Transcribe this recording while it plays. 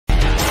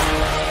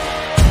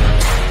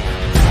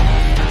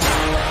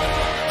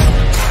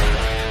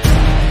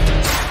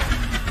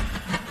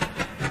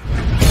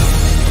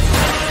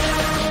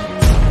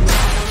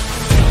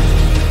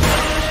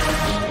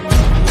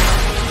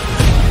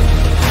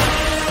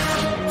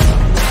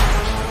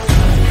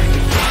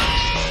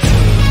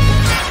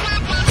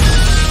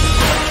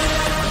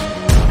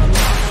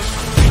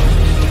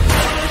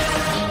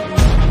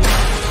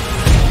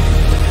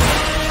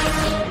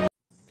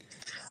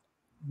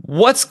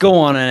What's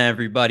going on,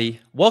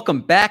 everybody?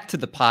 Welcome back to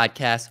the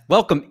podcast.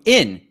 Welcome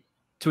in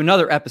to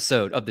another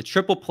episode of the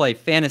Triple Play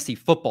Fantasy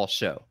Football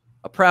Show,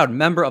 a proud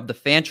member of the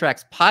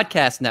Fantrax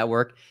Podcast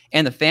Network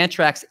and the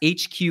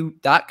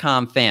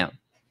FantraxHQ.com fam.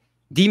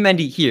 D.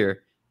 Mendy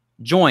here,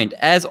 joined,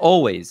 as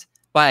always,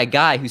 by a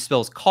guy who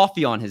spills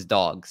coffee on his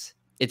dogs.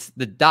 It's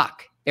the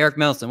Doc, Eric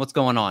Melson. What's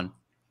going on?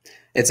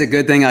 It's a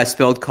good thing I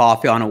spilled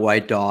coffee on a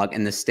white dog,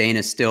 and the stain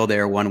is still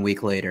there 1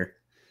 week later.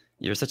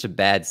 You're such a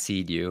bad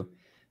seed, you.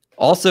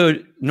 Also,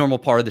 normal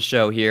part of the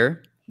show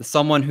here,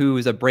 someone who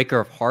is a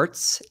breaker of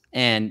hearts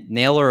and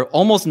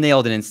almost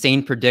nailed an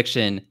insane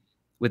prediction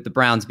with the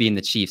Browns beating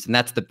the Chiefs, and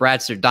that's the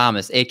Bradster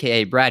Damas,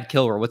 a.k.a. Brad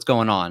Kilwer. What's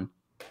going on?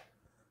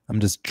 I'm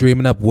just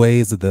dreaming up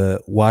ways of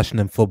the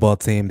Washington football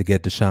team to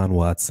get Deshaun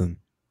Watson.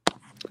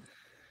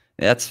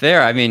 That's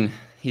fair. I mean,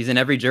 he's in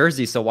every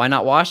jersey, so why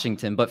not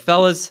Washington? But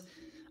fellas,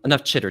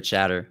 enough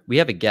chitter-chatter. We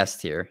have a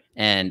guest here,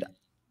 and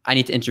I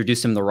need to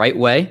introduce him the right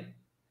way.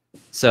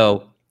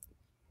 So,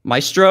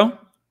 Maestro,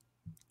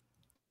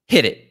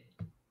 hit it.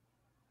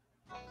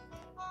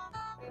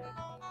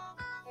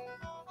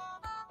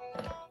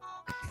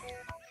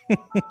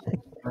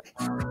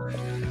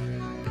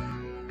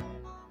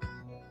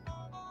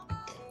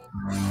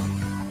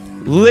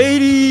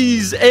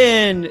 Ladies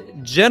and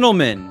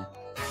gentlemen,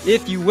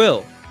 if you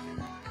will,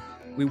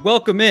 we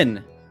welcome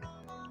in,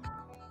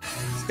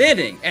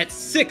 standing at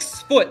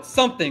 6 foot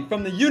something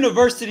from the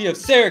University of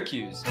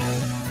Syracuse,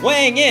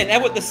 weighing in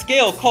at what the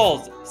scale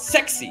calls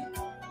sexy.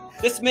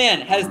 This man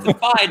has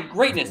defied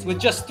greatness with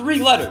just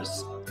 3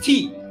 letters,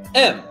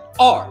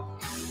 T-M-R.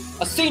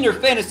 A senior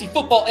fantasy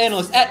football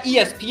analyst at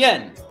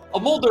ESPN, a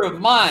molder of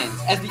minds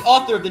as the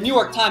author of the New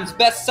York Times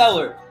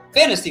bestseller,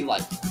 Fantasy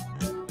Life.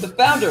 The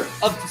founder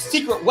of the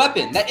secret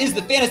weapon that is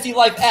the Fantasy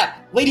Life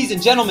app. Ladies and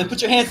gentlemen,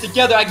 put your hands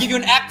together. I give you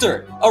an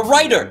actor, a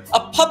writer, a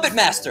puppet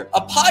master,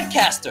 a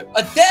podcaster,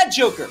 a dad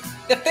joker,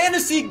 the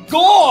fantasy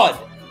god,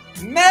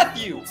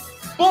 Matthew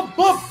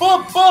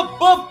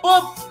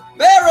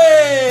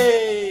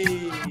Berry!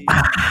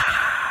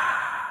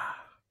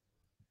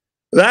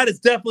 That is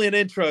definitely an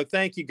intro.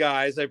 Thank you,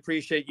 guys. I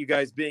appreciate you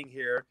guys being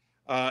here.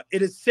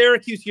 It is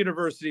Syracuse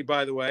University,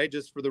 by the way,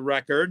 just for the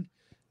record,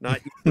 not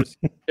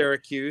University of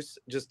Syracuse.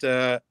 Just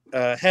a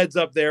heads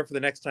up there for the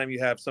next time you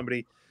have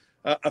somebody,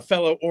 a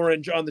fellow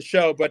Orange on the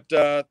show. But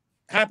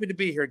happy to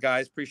be here,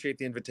 guys. Appreciate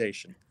the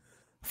invitation.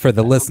 For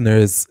the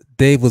listeners,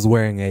 Dave was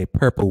wearing a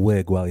purple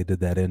wig while he did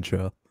that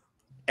intro.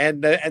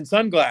 And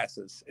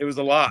sunglasses. It was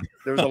a lot.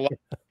 There was a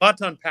lot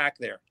to unpack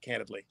there,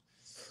 candidly.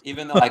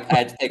 Even though I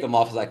had to take them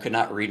off because I could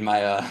not read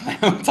my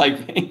own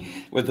typing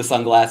with the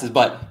sunglasses.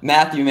 But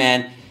Matthew,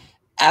 man,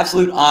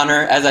 absolute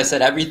honor. As I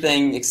said,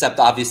 everything except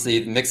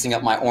obviously mixing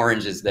up my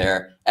oranges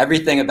there.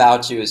 Everything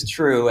about you is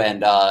true,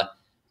 and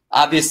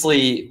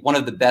obviously one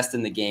of the best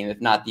in the game,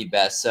 if not the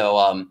best. So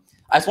I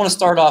just want to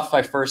start off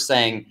by first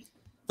saying,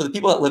 for the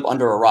people that live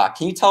under a rock,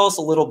 can you tell us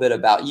a little bit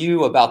about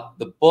you, about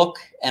the book,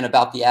 and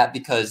about the app?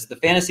 Because the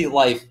Fantasy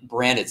Life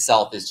brand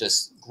itself is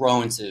just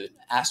grown to an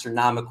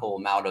astronomical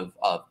amount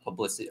of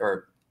publicity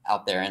or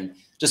out there. And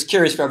just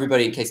curious for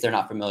everybody in case they're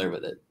not familiar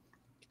with it.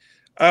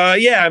 I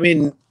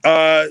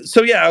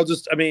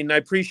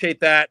appreciate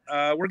that.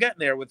 We're getting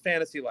there with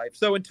Fantasy Life.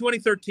 So in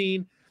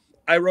 2013,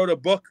 I wrote a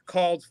book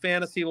called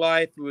Fantasy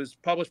Life. It was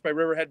published by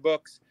Riverhead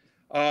Books.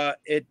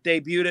 It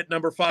debuted at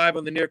number 5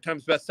 on the New York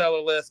Times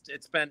bestseller list.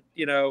 It spent,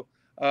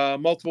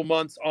 multiple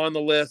months on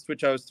the list,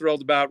 which I was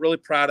thrilled about, really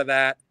proud of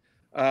that.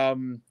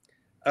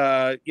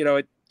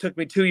 It took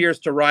me 2 years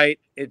to write.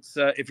 It's,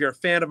 if you're a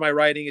fan of my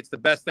writing, it's the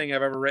best thing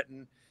I've ever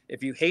written.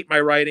 If you hate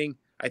my writing,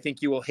 I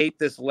think you will hate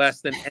this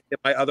less than any of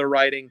my other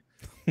writing.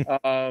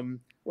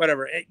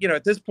 Whatever.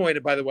 At this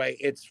point, by the way,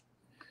 it's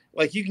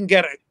like you can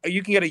get a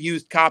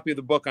used copy of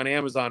the book on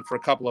Amazon for a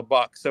couple of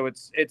bucks. So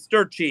it's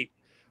dirt cheap.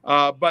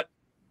 But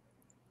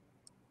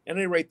at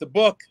any rate, the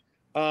book,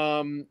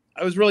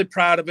 I was really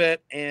proud of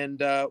it.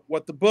 And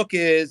what the book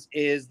is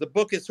the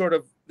book is sort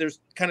of, there's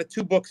kind of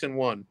 2 books in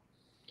one.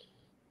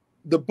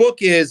 The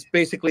book is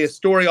basically a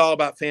story all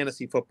about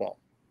fantasy football.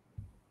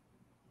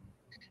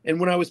 And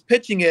when I was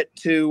pitching it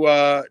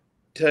to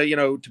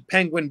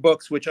Penguin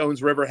Books, which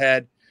owns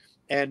Riverhead,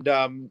 and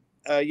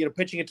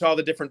pitching it to all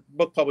the different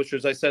book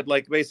publishers, I said,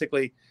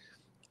 basically,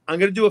 I'm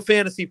going to do a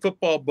fantasy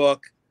football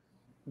book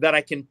that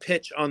I can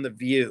pitch on The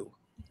View.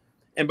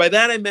 And by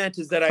that I meant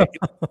is that it's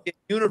a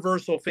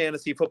universal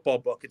fantasy football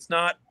book.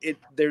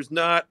 There's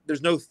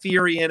no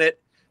theory in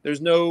it. It's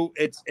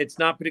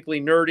not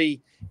particularly nerdy.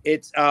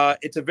 It's a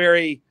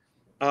very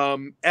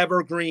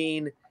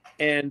evergreen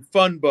and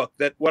fun book.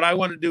 That what I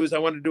want to do is I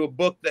want to do a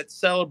book that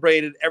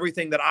celebrated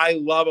everything that I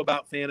love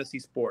about fantasy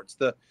sports: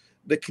 the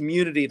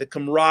community, the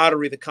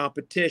camaraderie, the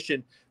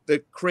competition, the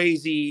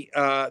crazy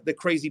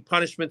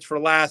punishments for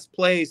last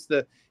place,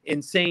 the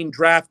insane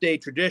draft day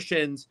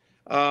traditions,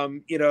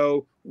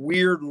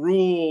 weird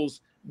rules,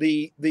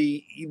 the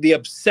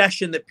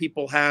obsession that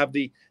people have,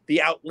 the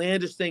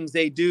outlandish things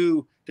they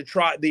do to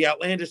try, the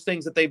outlandish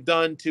things that they've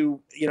done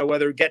to,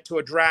 whether get to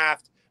a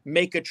draft,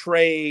 make a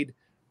trade,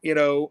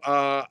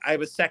 I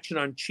have a section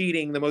on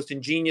cheating, the most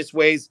ingenious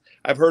ways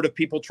I've heard of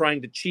people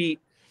trying to cheat.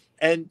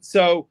 And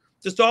so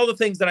just all the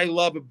things that I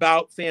love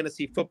about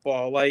fantasy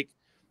football, like,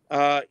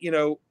 I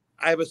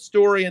have a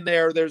story in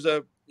there. There's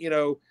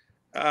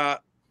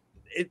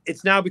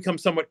it's now become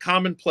somewhat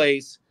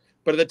commonplace,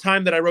 but at the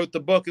time that I wrote the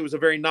book, it was a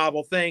very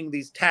novel thing.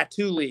 These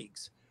tattoo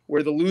leagues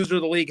where the loser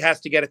of the league has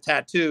to get a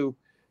tattoo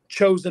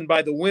chosen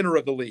by the winner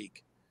of the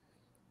league.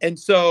 And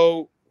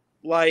so,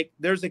 like,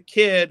 there's a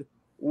kid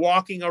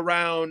walking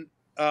around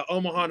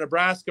Omaha,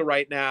 Nebraska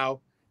right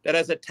now that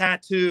has a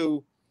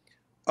tattoo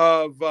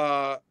of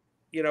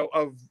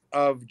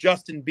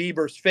Justin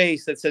Bieber's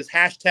face that says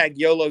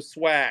 #YOLO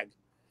swag.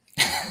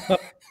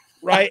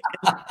 Right?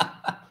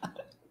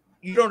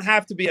 You don't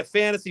have to be a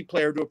fantasy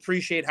player to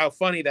appreciate how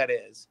funny that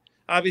is.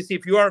 Obviously,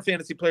 if you are a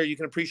fantasy player, you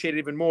can appreciate it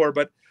even more.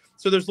 But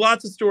so there's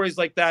lots of stories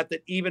like that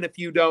even if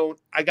you don't,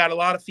 I got a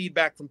lot of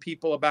feedback from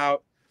people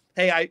about,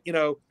 hey, I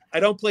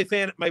don't play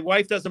my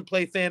wife doesn't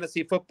play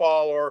fantasy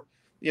football, or,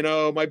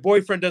 my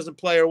boyfriend doesn't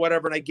play or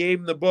whatever. And I gave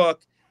them the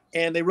book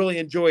and they really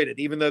enjoyed it,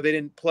 even though they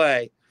didn't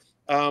play.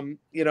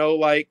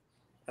 Like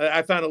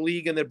I found a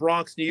league in the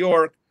Bronx, New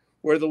York,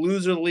 where the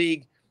loser of the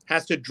league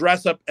has to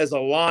dress up as a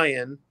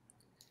lion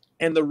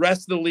and the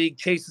rest of the league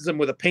chases him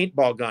with a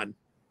paintball gun.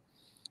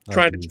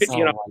 Trying to,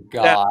 oh my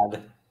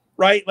God.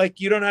 Right? Like,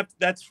 you don't have,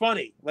 that's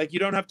funny. Like, you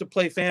don't have to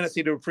play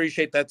fantasy to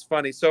appreciate that's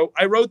funny. So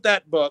I wrote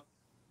that book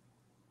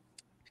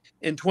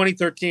in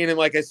 2013. And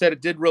like I said,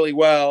 it did really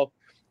well.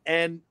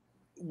 And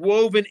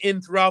woven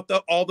in throughout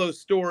all those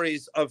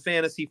stories of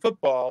fantasy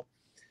football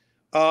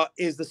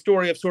is the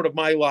story of sort of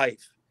my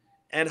life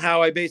and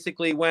how I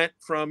basically went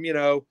from,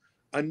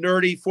 a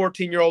nerdy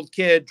 14-year-old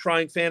kid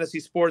trying fantasy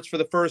sports for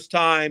the first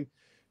time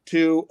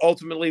to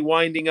ultimately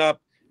winding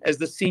up as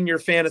the senior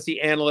fantasy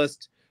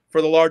analyst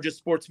for the largest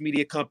sports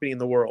media company in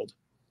the world,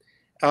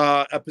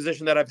 a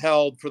position that I've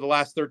held for the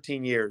last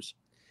 13 years.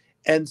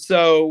 And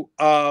so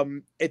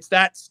it's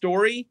that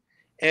story.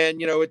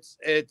 And,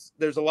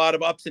 there's a lot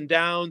of ups and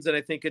downs. And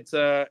I think it's,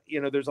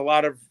 there's a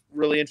lot of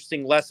really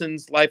interesting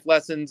lessons, life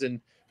lessons and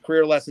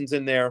career lessons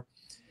in there.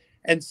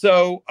 And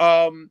so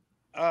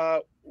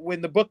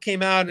when the book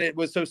came out and it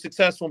was so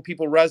successful and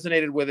people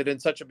resonated with it in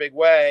such a big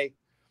way,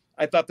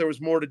 I thought there was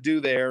more to do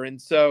there.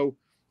 And so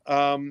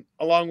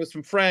along with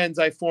some friends,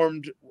 I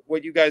formed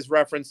what you guys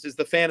referenced is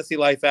the Fantasy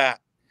Life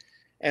app.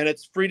 And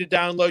it's free to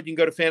download. You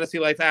can go to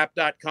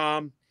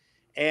fantasylifeapp.com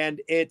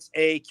and it's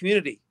a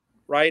community,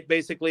 right?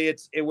 Basically,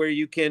 it's where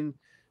you can,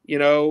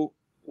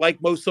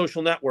 like most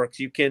social networks,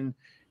 you can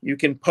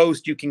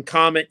post, you can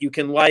comment, you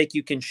can like,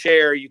 you can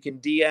share, you can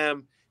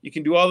DM, you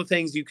can do all the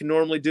things you can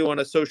normally do on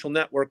a social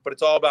network, but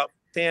it's all about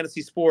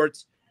fantasy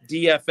sports,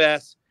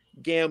 DFS,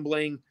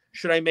 gambling.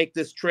 Should I make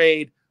this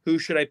trade? Who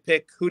should I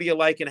pick? Who do you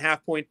like in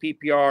half-point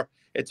PPR?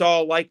 It's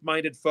all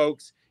like-minded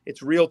folks.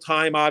 It's real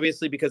time,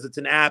 obviously, because it's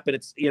an app, and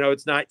it's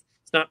not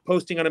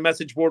posting on a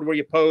message board where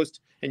you post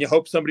and you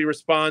hope somebody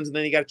responds, and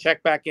then you got to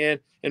check back in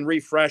and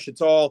refresh.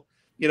 It's all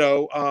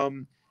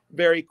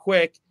very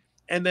quick.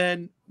 And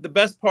then the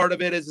best part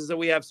of it is that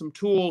we have some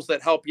tools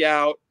that help you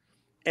out.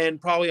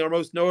 And probably our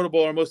most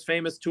notable, our most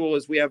famous tool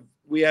is we have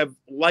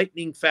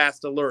lightning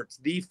fast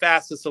alerts, the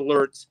fastest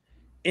alerts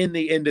in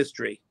the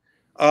industry.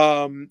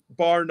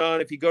 Bar none.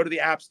 If you go to the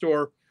App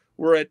Store,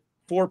 we're at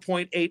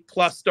 4.8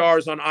 plus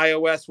stars on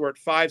iOS. We're at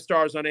 5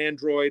 stars on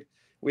Android.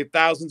 We have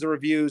thousands of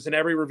reviews, and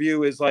every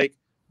review is like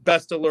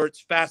best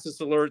alerts, fastest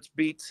alerts,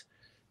 beats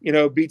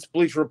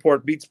Bleacher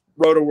Report, beats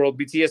Roto World,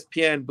 beats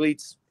ESPN,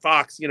 beats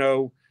Fox.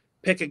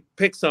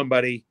 Pick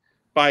somebody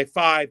by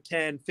 5,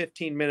 10,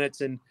 15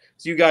 minutes. And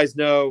as you guys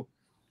know,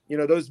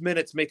 those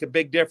minutes make a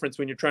big difference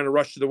when you're trying to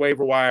rush to the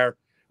waiver wire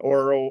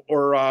or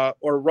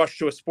rush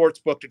to a sports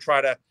book to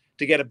try to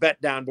get a bet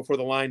down before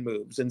the line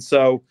moves. And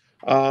so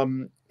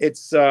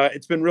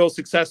it's been real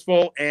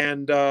successful,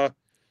 and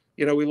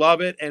we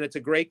love it, and it's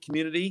a great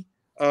community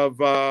of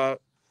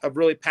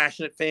really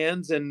passionate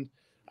fans, and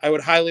I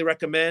would highly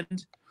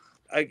recommend.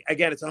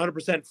 Again, it's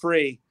 100%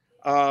 free.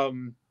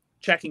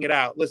 Checking it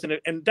out, listen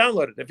and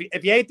download it.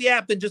 If you hate the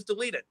app, then just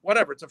delete it.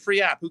 Whatever, it's a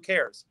free app. Who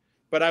cares?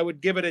 But I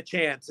would give it a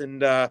chance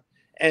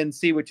and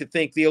see what you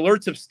think. The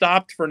alerts have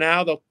stopped for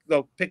now.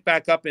 They'll pick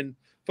back up in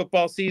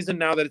football season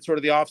now that it's sort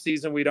of the off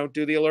season. We don't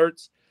do the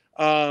alerts.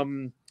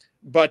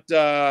 But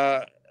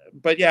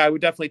yeah, I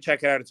would definitely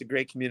check it out. It's a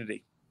great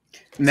community.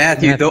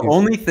 Matthew, the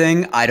only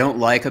thing I don't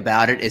like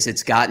about it is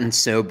it's gotten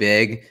so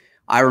big.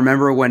 I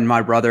remember when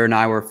my brother and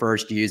I were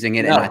first using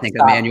it, and I think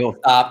Emmanuel.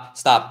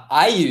 Stop.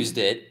 I used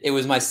it. It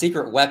was my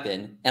secret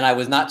weapon, and I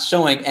was not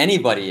showing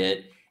anybody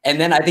it. And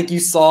then I think you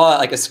saw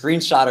like a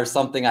screenshot or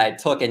something I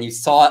took, and you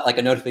saw it like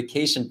a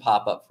notification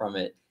pop up from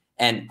it.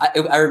 And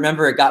I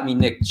remember it got me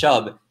Nick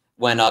Chubb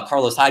when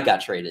Carlos Hyde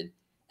got traded.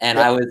 And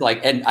I was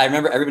like, and I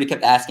remember everybody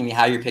kept asking me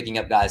how you're picking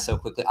up guys so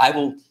quickly. I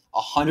will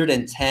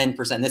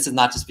 110%. This is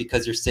not just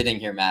because you're sitting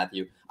here,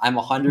 Matthew. I'm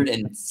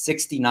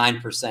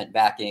 169%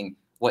 backing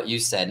what you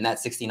said. And that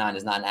 69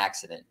 is not an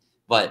accident.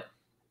 But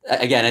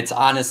again, it's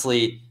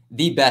honestly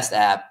the best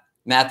app.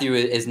 Matthew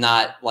is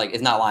not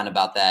lying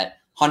about that.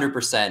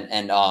 100%.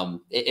 And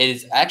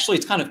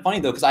it's kind of funny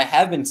though, because I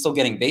have been still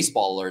getting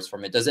baseball alerts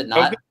from it. Does it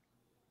not? Okay.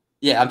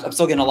 Yeah, I'm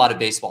still getting a lot of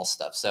baseball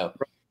stuff. So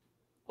I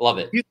love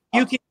it.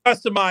 You can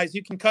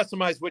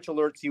customize which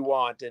alerts you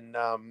want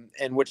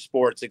and which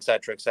sports, et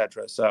cetera, et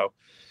cetera. So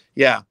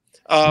yeah.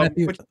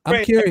 Matthew,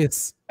 I'm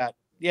curious.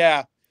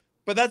 Yeah.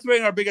 But that's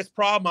been our biggest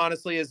problem,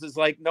 honestly, is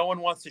like no one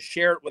wants to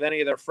share it with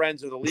any of their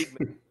friends or the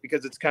league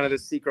because it's kind of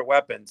this secret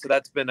weapon. So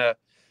that's been a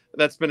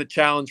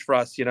challenge for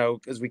us,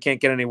 because we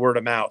can't get any word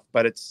of mouth.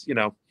 But it's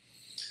but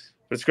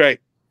it's great.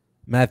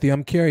 Matthew,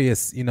 I'm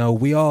curious.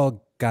 We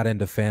all got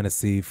into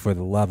fantasy for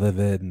the love of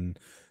it and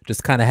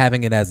just kind of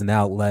having it as an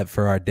outlet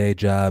for our day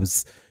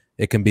jobs.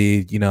 It can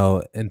be,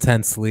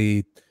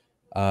 intensely.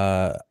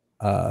 It's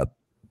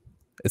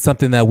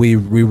something that we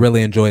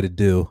really enjoy to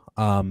do.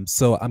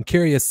 So I'm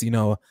curious,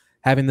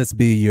 having this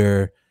be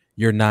your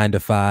 9 to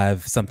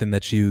 5, something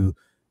that you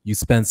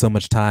spend so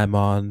much time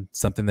on,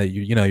 something that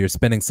you're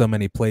spinning so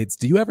many plates.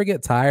 Do you ever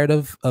get tired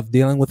of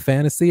dealing with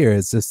fantasy, or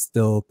is this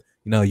still,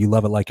 you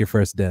love it like your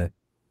first day?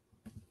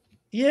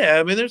 Yeah,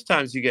 I mean, there's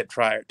times you get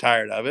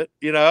tired of it,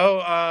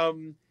 yeah.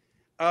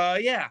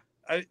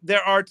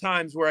 There are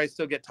times where I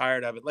still get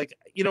tired of it. Like,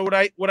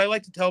 what I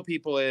like to tell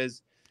people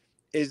is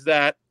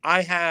that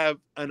I have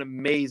an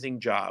amazing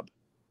job.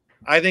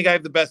 I think I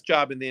have the best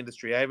job in the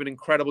industry. I have an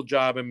incredible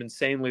job. I'm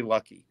insanely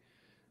lucky,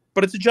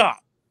 but it's a job,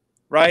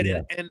 right?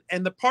 Yeah.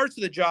 And the parts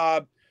of the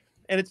job,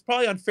 and it's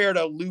probably unfair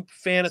to loop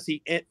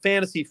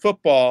fantasy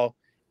football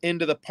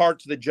into the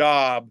parts of the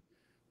job.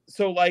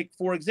 So, like,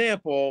 for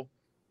example,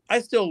 I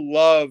still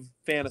love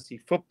fantasy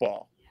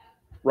football,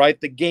 right?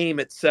 The game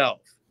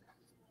itself,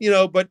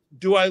 but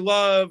do I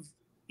love,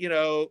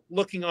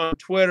 looking on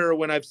Twitter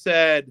when I've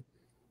said,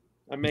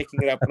 I'm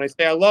making it up, when I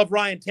say I love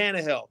Ryan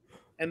Tannehill,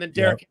 and then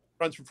Derek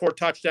runs for 4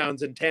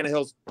 touchdowns and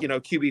Tannehill's,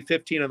 QB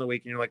 15 on the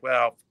week, and you're like,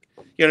 well,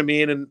 you know what I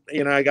mean? And,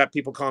 I got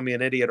people calling me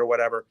an idiot or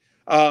whatever.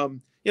 So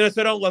I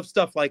don't love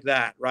stuff like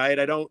that, right?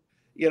 I don't,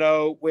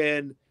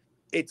 when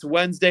it's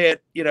Wednesday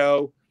at,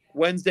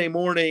 Wednesday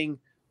morning,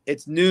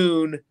 it's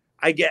noon,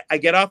 I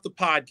get off the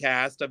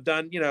podcast. I've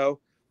done,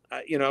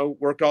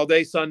 worked all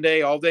day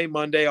Sunday, all day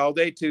Monday, all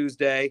day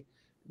Tuesday,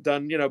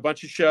 done, a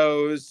bunch of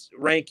shows,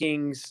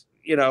 rankings,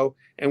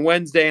 and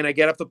Wednesday, and I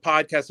get off the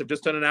podcast. I've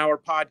just done an hour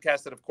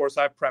podcast that, of course,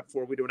 I've prepped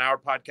for. We do an hour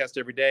podcast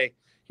every day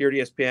here at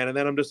ESPN. And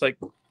then I'm just like,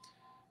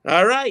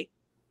 all right,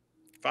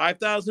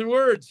 5,000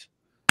 words.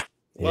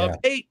 Love,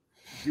 hate,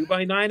 due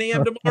by 9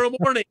 a.m. tomorrow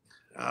morning.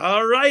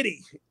 All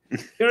righty. You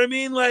know what I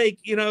mean? Like,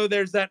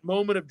 there's that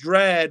moment of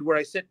dread where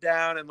I sit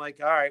down and like,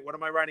 all right, what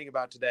am I writing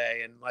about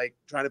today? And like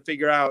trying to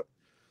figure out,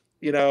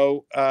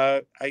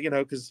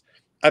 because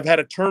I've had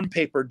a term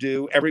paper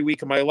due every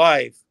week of my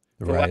life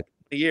for the last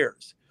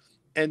years.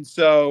 And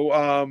so,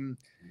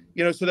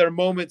 so there are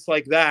moments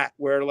like that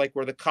where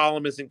the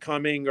column isn't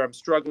coming, or I'm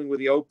struggling with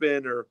the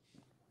open or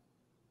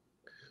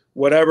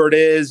whatever it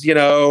is,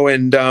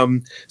 and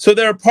so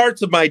there are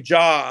parts of my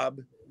job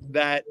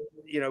that,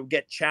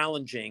 get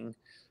challenging.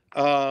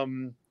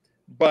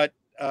 But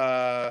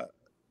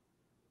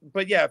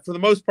yeah, for the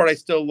most part, I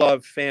still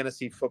love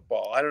fantasy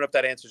football. I don't know if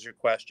that answers your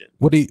question.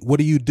 What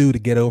do you do to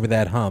get over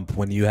that hump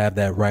when you have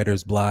that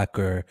writer's block,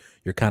 or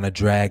you're kind of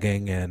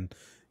dragging and,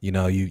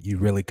 you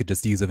really could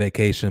just use a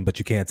vacation, but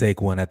you can't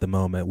take one at the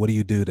moment? What do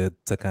you do to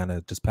kind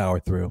of just power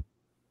through?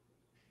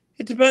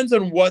 It depends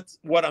on what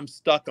I'm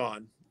stuck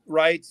on,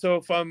 right? So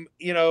if I'm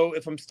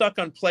stuck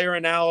on player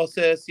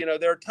analysis,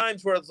 there are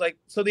times where it's like,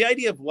 so the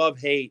idea of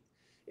love-hate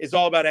is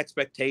all about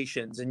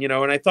expectations. And,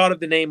 and I thought of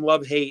the name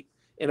love-hate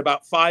in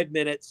about 5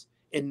 minutes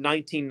in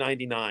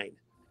 1999,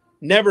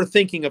 never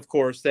thinking, of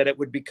course, that it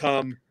would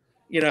become,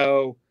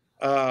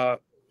 my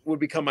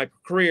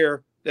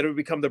career, that it would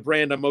become the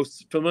brand I'm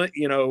most familiar,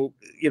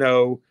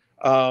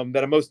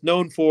 that I'm most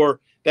known for,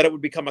 that it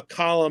would become a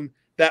column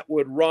that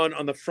would run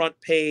on the front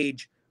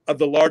page of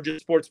the largest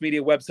sports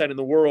media website in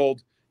the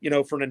world,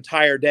 for an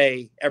entire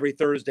day, every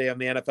Thursday on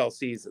the NFL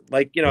season.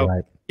 Like, you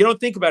don't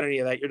think about any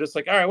of that. You're just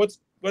like, all right, what's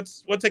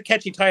a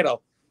catchy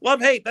title? Love,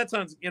 hate. That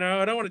sounds, I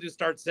don't want to do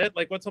start sit.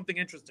 Like, what's something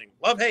interesting?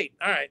 Love, hate.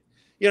 All right.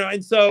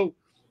 And so,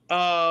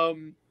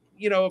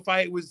 if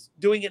I was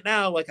doing it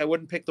now, like I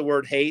wouldn't pick the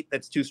word hate.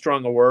 That's too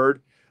strong a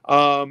word.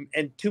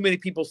 And too many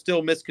people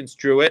still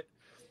misconstrue it.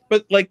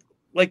 But like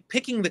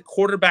picking the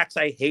quarterbacks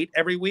I hate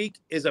every week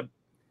is you know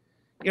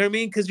what I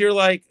mean? Because you're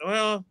like,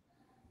 well,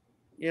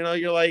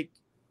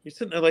 you're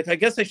sitting there like, I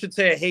guess I should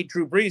say I hate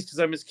Drew Brees because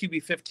I'm his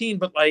QB 15,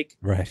 but like,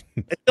 right.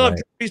 I still have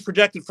Drew Brees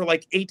projected for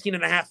like 18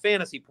 and a half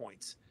fantasy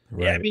points.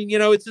 Right. Yeah, I mean,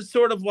 it's just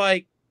sort of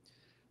like,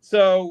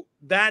 so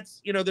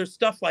that's, there's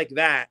stuff like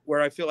that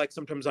where I feel like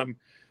sometimes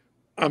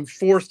I'm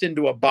forced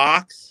into a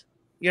box.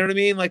 You know what I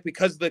mean? Like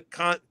because of the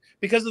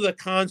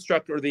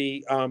construct or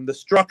the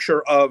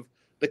structure of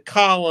the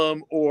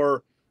column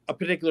or a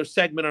particular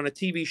segment on a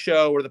TV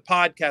show or the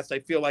podcast, I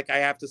feel like I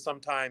have to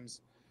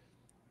sometimes,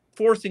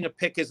 forcing a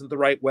pick isn't the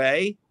right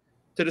way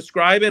to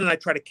describe it. And I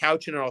try to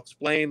couch it and I'll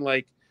explain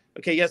like,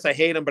 okay, yes, I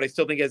hate him, but I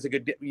still think he has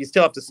you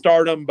still have to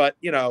start him, but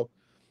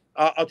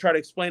I'll try to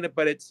explain it,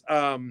 but it's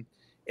a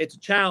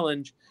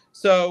challenge.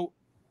 So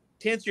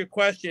to answer your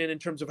question in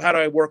terms of how do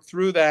I work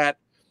through that,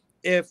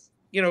 if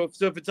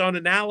it's on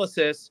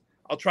analysis,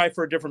 I'll try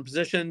for a different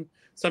position.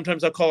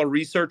 Sometimes I'll call a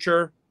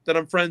researcher that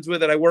I'm friends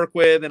with, that I work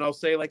with, and I'll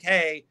say like,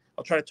 hey,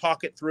 I'll try to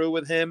talk it through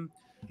with him.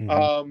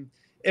 Mm-hmm.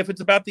 If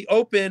it's about the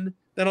open,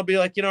 then I'll be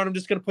like, you know what, I'm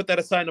just going to put that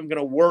aside and I'm going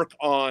to work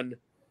on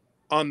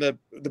the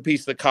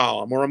piece of the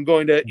column, or I'm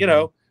going to,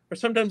 mm-hmm. Or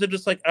sometimes I'm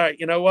just like, all right,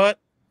 you know what?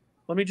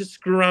 Let me just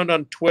screw around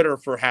on Twitter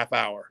for a half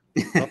hour.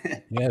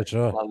 Yeah,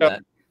 sure. Love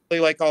that.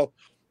 Like I'll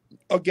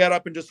get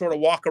up and just sort of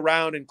walk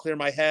around and clear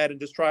my head and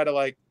just try to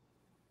like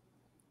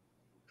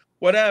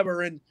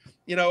whatever. And,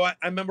 I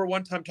remember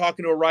one time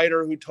talking to a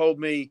writer who told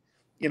me,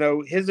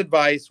 his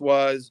advice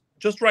was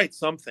just write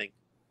something,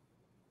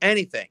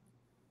 anything.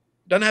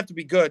 Doesn't have to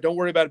be good. Don't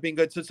worry about it being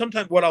good. So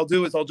sometimes what I'll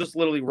do is I'll just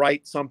literally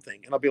write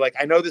something and I'll be like,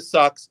 I know this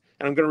sucks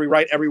and I'm going to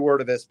rewrite every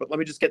word of this, but let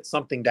me just get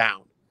something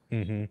down.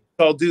 Mm-hmm.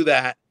 So I'll do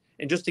that.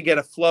 And just to get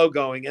a flow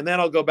going. And then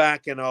I'll go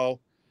back and I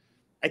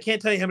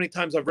can't tell you how many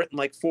times I've written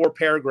like 4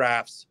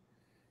 paragraphs.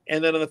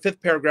 And then on the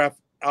 5th paragraph,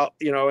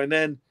 and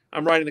then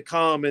I'm writing the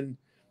column and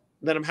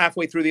then I'm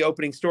halfway through the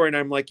opening story and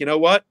I'm like, you know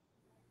what?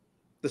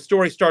 The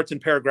story starts in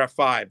paragraph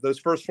 5. Those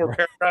first 4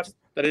 paragraphs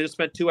that I just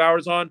spent 2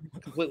 hours on,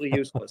 completely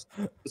useless.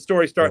 The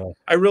story starts.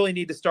 I really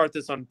need to start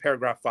this on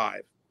paragraph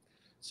 5.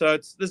 So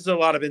this is a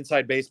lot of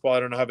inside baseball. I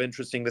don't know how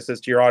interesting this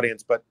is to your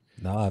audience, but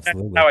no,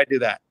 absolutely. That's how I do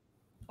that.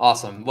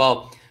 Awesome.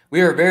 Well,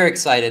 we are very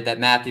excited that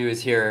Matthew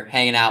is here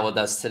hanging out with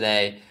us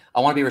today. I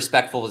want to be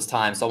respectful of his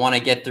time, so I want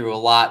to get through a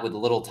lot with a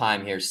little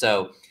time here.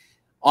 So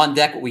on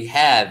deck, what we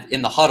have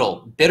in the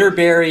huddle,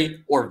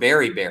 Bitterberry or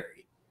Very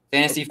Berry.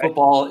 Fantasy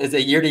football is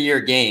a year-to-year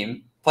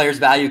game. Players'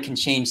 value can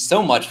change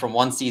so much from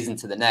one season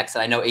to the next.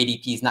 And I know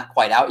ADP is not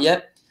quite out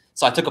yet.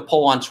 So I took a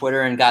poll on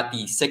Twitter and got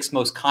the 6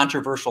 most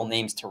controversial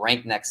names to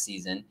rank next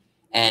season.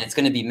 And it's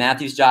going to be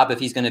Matthew's job if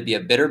he's going to be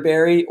a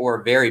Bitterberry or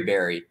a Very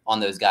Berry on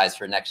those guys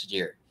for next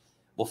year.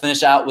 We'll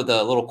finish out with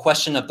a little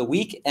question of the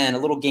week and a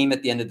little game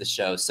at the end of the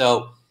show.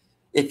 So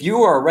if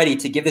you are ready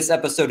to give this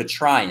episode a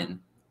try-in,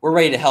 we're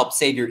ready to help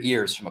save your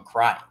ears from a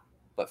crying.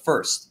 But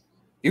first,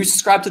 if you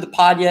subscribe to the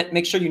pod yet,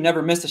 make sure you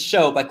never miss a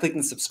show by clicking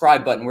the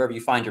subscribe button wherever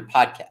you find your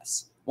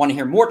podcasts. Want to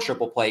hear more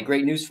Triple Play?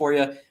 Great news for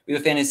you. We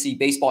have a fantasy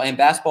baseball and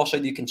basketball show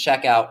that you can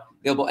check out,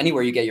 available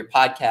anywhere you get your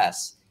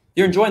podcasts. If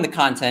you're enjoying the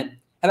content,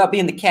 how about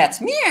being the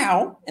cat's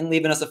meow and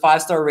leaving us a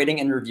 5-star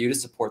rating and review to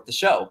support the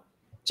show?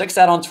 Check us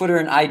out on Twitter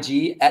and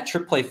IG at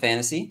Triple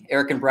Fantasy.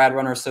 Eric and Brad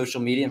run our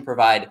social media and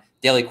provide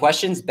daily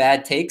questions,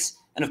 bad takes,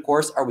 and of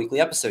course, our weekly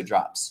episode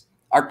drops.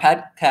 Our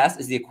podcast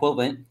is the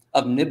equivalent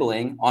of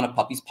nibbling on a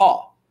puppy's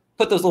paw.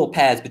 Put those little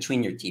pads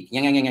between your teeth.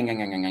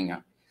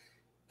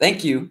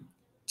 Thank you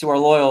to our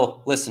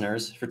loyal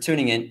listeners for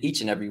tuning in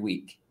each and every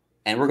week.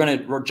 And we're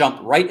going to jump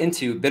right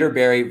into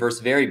Bitterberry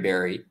versus Very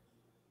Berry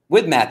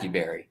with Matthew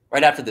Berry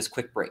right after this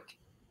quick break.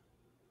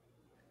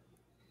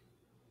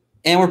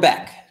 And we're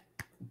back.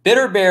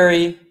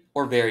 Bitterberry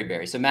or Very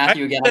Berry. So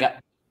Matthew, again,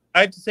 I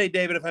have to say,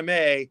 David, if I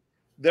may,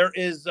 there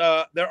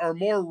are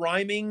more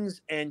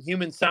rhymings and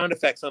human sound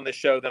effects on this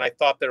show than I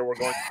thought there were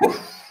going to be.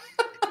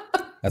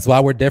 That's why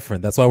we're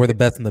different. That's why we're the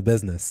best in the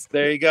business.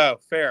 There you go.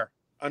 Fair.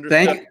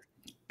 Understood.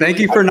 Thank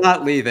you for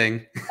not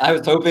leaving. I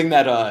was hoping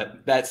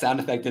that that sound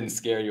effect didn't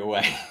scare you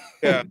away.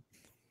 Yeah.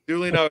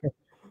 Duly noted.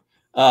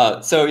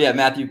 So yeah,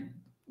 Matthew,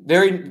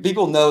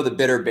 people know the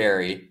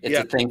Bitterberry. It's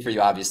a thing for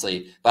you,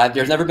 obviously, but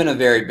there's never been a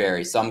Very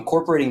Berry. So I'm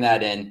incorporating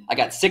that in. I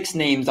got 6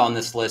 names on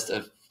this list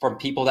from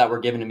people that were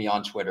given to me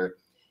on Twitter.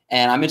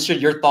 And I'm interested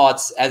in your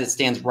thoughts as it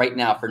stands right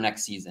now for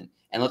next season.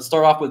 And let's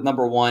start off with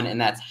number 1, and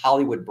that's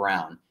Hollywood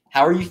Brown.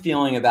 How are you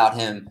feeling about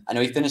him? I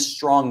know he finished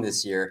strong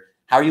this year.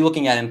 How are you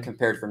looking at him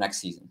compared for next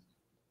season?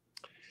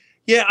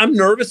 Yeah, I'm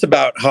nervous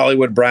about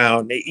Hollywood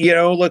Brown.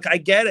 Look, I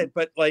get it,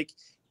 but like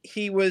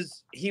he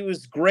was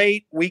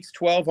great weeks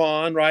 12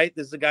 on, right?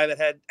 This is a guy that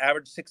had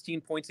averaged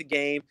 16 points a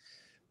game,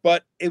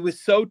 but it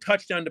was so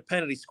touchdown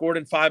dependent. He scored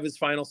in 5 of his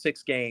final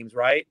 6 games,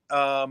 right?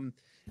 Here's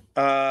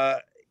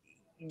a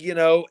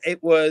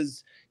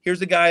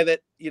guy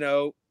that,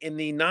 in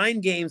the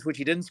 9 games, which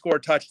he didn't score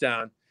a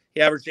touchdown, he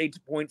averaged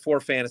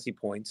 8.4 fantasy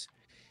points.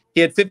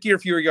 He had 50 or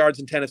fewer yards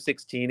in 10 of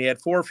 16. He had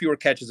 4 or fewer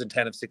catches in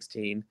 10 of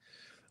 16.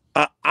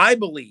 I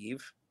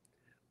believe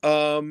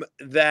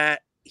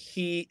that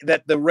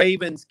the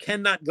Ravens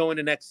cannot go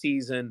into next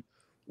season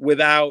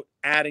without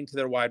adding to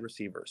their wide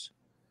receivers.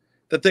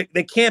 That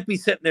they can't be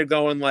sitting there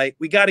going like,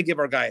 we got to give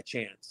our guy a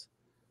chance.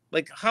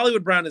 Like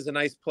Hollywood Brown is a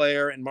nice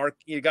player, and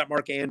you got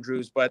Mark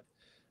Andrews, but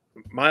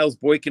Miles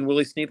Boykin,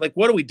 Willie Snead, like,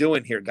 what are we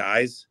doing here,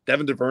 guys?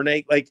 Devin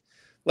DuVernay, like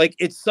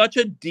it's such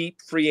a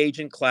deep free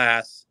agent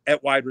class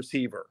at wide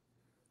receiver,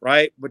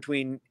 right?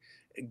 Between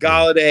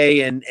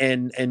Galladay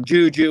and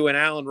Juju and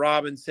Allen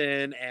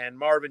Robinson and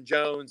Marvin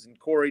Jones and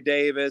Corey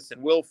Davis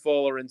and Will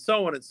Fuller and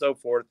so on and so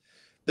forth.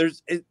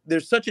 There's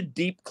such a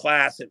deep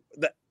class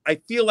that I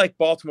feel like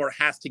Baltimore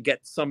has to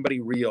get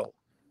somebody real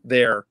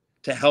there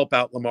to help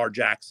out Lamar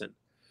Jackson.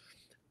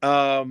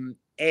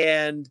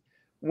 And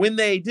when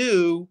they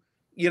do,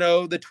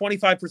 the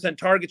 25%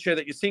 target share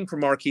that you're seeing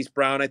from Marquise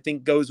Brown, I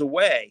think goes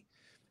away.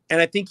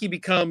 And I think he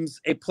becomes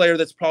a player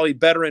that's probably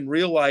better in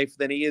real life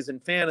than he is in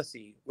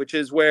fantasy, which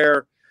is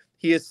where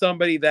he is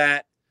somebody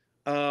that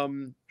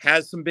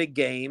has some big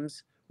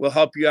games, will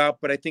help you out.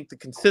 But I think the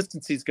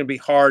consistency is going to be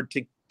hard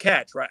to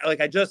catch, right?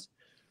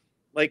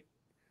 Like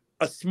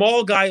a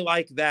small guy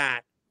like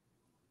that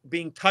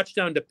being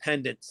touchdown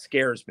dependent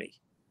scares me,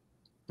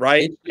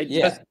 right?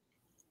 Yeah.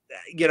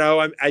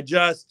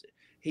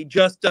 He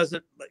just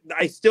doesn't.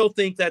 I still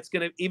think that's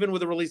going to, even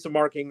with the release of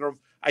Mark Ingram,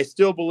 I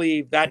still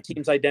believe that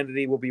team's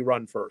identity will be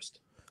run first.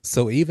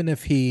 So even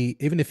if he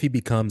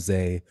becomes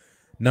a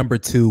number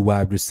 2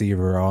 wide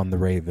receiver on the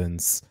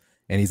Ravens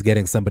and he's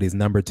getting somebody's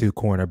number 2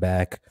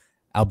 cornerback,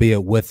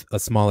 albeit with a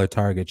smaller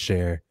target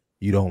share,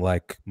 you don't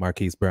like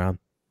Marquise Brown?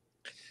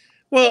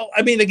 Well,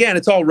 I mean, again,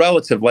 it's all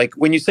relative. Like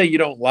when you say you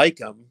don't like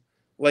him,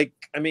 like,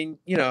 I mean,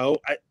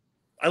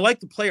 I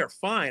like the player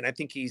fine. I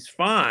think he's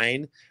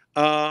fine.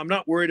 I'm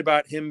not worried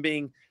about him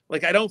being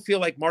like, I don't feel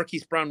like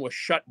Marquise Brown was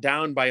shut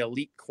down by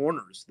elite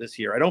corners this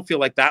year. I don't feel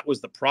like that was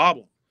the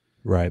problem.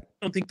 Right.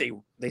 I don't think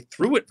they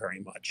threw it very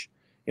much.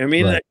 You know what I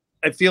mean? Right.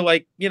 I feel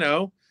like,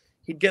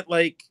 he'd get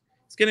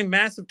he's getting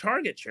massive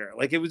target share.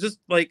 Like it was just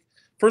like,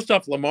 first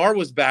off, Lamar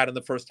was bad in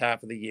the first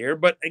half of the year,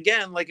 but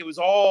again, like it was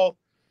all,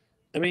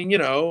 I mean,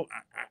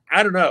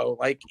 I don't know.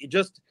 Like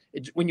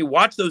when you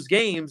watch those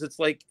games, it's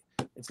like,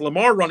 it's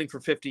Lamar running for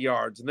 50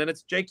 yards and then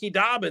it's J.K.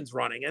 Dobbins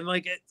running. And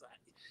like,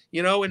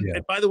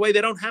 and by the way,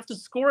 they don't have to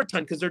score a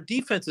ton because their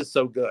defense is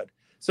so good.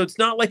 So it's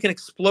not like an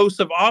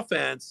explosive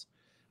offense.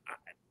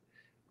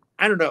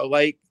 I don't know.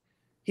 Like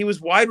he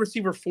was wide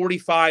receiver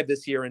 45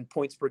 this year in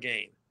points per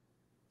game.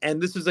 And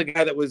this is a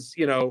guy that was,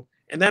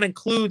 and that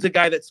includes a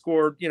guy that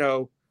scored,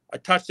 a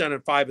touchdown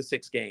in 5 of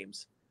 6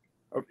 games.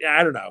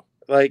 I don't know.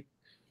 Like,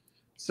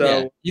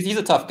 so yeah, he's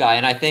a tough guy.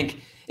 And I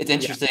think it's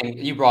interesting.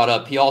 You brought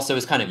up, he also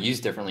was kind of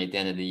used differently at the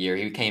end of the year.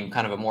 He became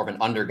kind of more of an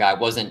under guy,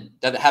 wasn't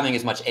having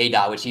as much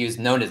ADOT, which he was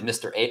known as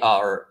Mr. A,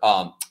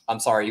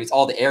 he was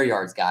all the air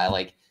yards guy.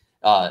 Like,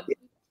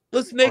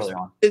 listen,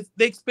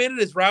 they expanded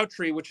his route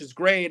tree, which is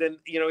great. And,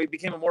 he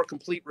became a more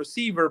complete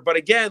receiver. But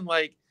again,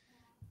 like,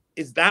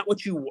 is that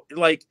what you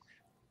like?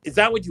 Is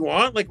that what you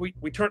want? Like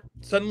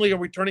suddenly are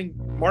we turning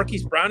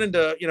Marquise Brown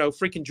into,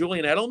 freaking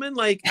Julian Edelman?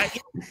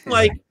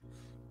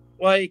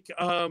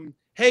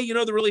 Hey,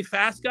 the really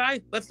fast guy,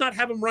 let's not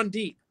have him run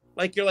deep.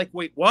 Like, you're like,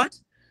 wait, what?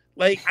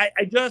 Like,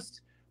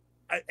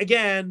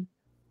 again,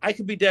 I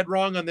could be dead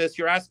wrong on this.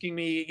 You're asking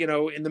me,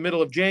 in the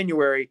middle of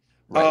January.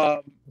 Right.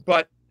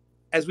 But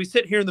as we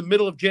sit here in the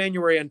middle of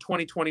January in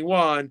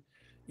 2021,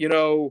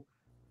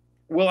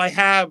 will I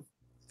have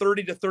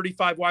 30 to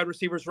 35 wide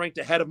receivers ranked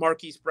ahead of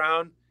Marquise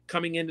Brown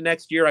coming into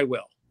next year? I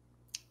will.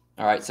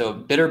 All right. So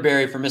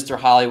Bitterberry for Mr.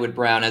 Hollywood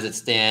Brown as it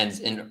stands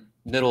in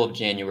middle of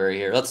January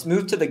here. Let's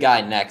move to the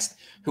guy next,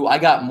 who I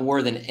got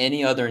more than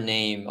any other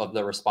name of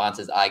the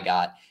responses I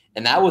got.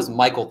 And that was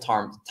Michael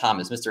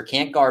Thomas, Mr.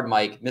 Can't Guard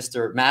Mike,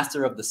 Mr.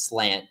 Master of the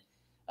Slant.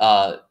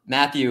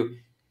 Matthew,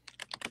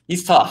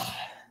 he's tough.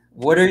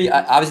 What are you?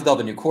 Obviously, they'll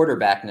have a new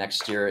quarterback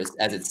next year,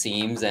 as it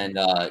seems, and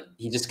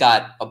he just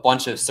got a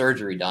bunch of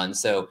surgery done.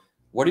 So,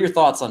 what are your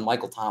thoughts on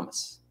Michael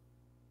Thomas?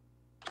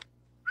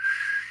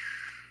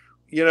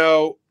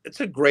 It's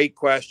a great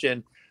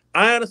question.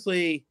 I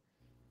actually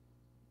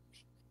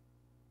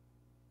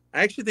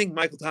think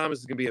Michael Thomas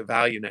is going to be a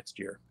value next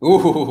year.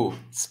 Ooh,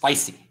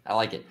 spicy. I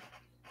like it.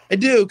 I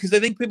do, because I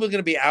think people are going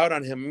to be out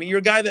on him. I mean,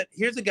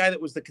 here's a guy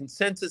that was the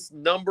consensus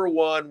number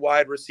 1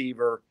 wide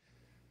receiver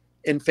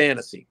in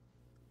fantasy.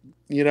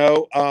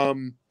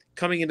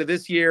 Coming into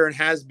this year and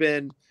has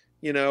been,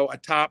 a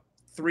top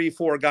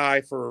 3-4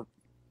 guy for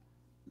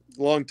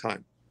a long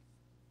time.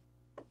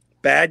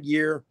 Bad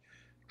year.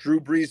 Drew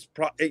Brees,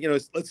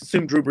 let's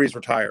assume Drew Brees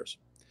retires.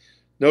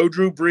 No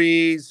Drew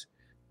Brees,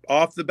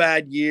 off the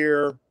bad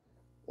year.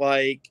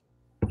 Like,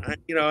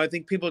 I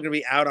think people are going to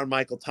be out on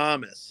Michael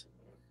Thomas.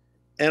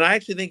 And I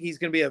actually think he's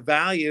going to be a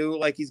value.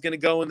 Like, he's going to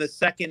go in the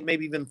 2nd,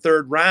 maybe even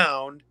 3rd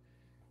round.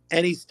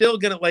 And he's still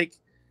going to,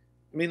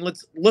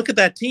 let's look at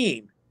that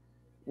team.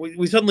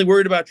 We suddenly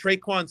worried about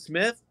Traquan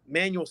Smith,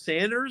 Manuel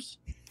Sanders,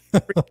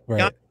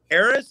 right.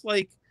 Harris.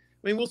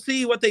 We'll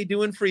see what they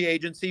do in free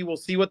agency. We'll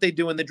see what they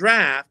do in the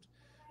draft.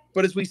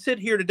 But as we sit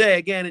here today,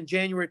 again, in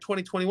January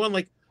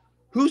 2021,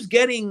 who's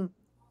getting,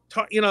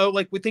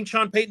 we think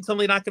Sean Payton's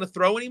suddenly not going to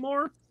throw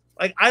anymore?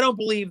 I don't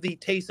believe the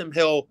Taysom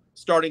Hill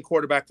starting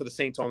quarterback for the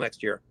Saints all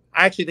next year.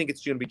 I actually think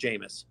it's going to be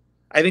Jameis.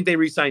 I think they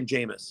re-sign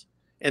Jameis,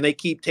 and they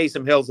keep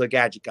Taysom Hill as a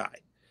gadget guy.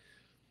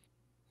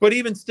 But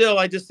even still,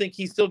 I just think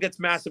he still gets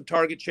massive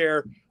target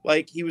share.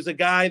 He was a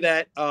guy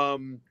that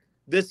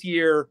this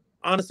year,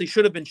 honestly,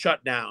 should have been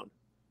shut down.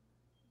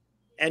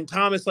 And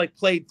Thomas,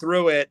 played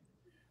through it.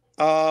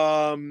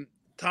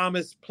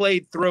 Thomas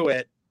played through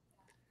it,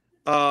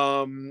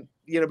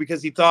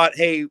 because he thought,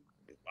 hey,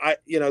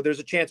 there's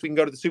a chance we can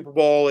go to the Super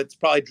Bowl. It's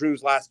probably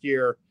Drew's last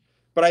year,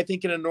 but I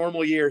think in a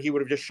normal year, he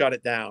would have just shut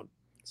it down.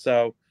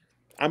 So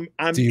I'm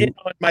in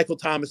on Michael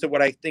Thomas at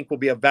what I think will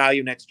be a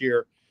value next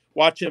year.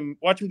 Watch him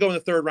go in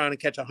the 3rd round and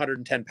catch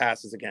 110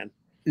 passes again.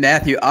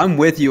 Matthew, I'm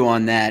with you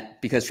on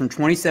that because from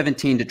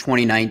 2017 to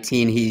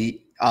 2019,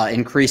 he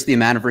increased the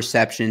amount of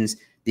receptions,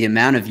 the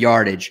amount of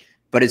yardage,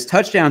 but his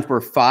touchdowns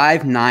were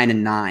 5, 9,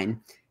 and 9.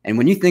 And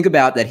when you think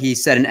about that, he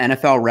set an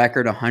NFL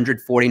record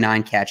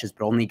 149 catches,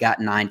 but only got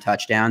 9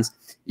 touchdowns.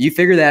 You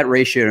figure that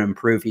ratio to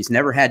improve. He's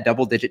never had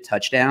double-digit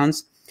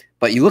touchdowns.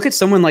 But you look at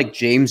someone like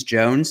James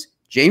Jones.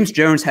 James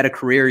Jones had a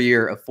career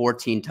year of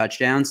 14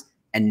 touchdowns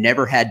and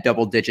never had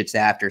double digits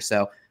after.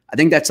 So I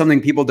think that's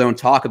something people don't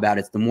talk about.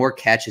 It's the more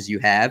catches you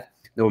have,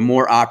 the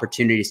more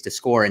opportunities to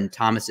score. And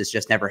Thomas has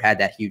just never had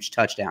that huge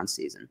touchdown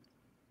season.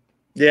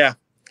 Yeah,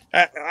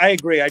 I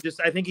agree. I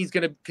think he's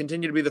going to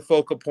continue to be the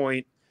focal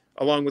point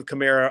along with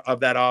Kamara of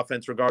that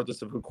offense,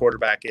 regardless of who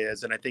quarterback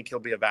is. And I think he'll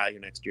be a value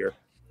next year.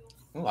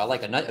 Oh, I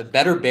like a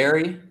better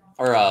Barry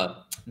or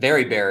a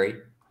very Barry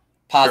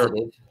positive.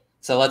 Sure.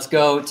 So let's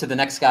go to the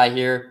next guy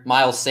here,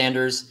 Miles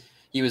Sanders.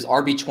 He was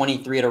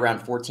RB23 at around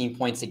 14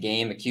 points a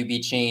game. A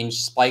QB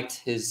change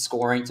spiked his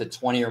scoring to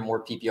 20 or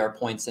more PPR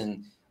points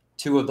in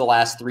 2 of the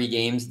last 3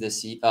 games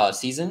this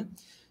season.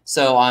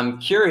 So I'm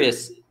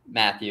curious,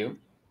 Matthew.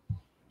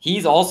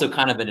 He's also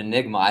kind of an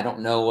enigma. I don't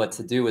know what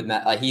to do with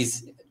Matt.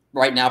 He's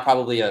right now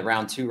probably a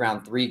round 2,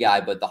 round 3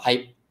 guy, but the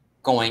hype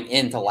going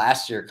into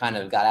last year kind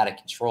of got out of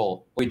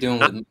control. What are we doing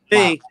with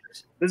me?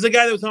 This is a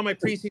guy that was on my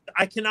preseason.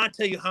 I cannot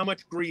tell you how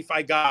much grief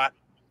I got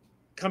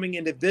coming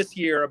into this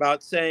year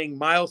about saying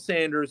Miles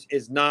Sanders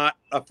is not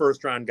a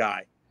first-round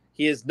guy.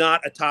 He is not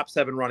a top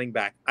 7 running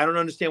back. I don't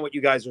understand what you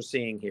guys are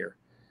seeing here,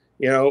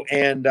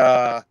 And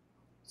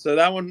so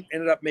that one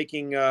ended up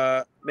making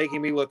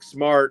me look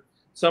smart.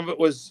 Some of it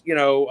was,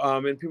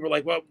 and people were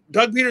like, "Well,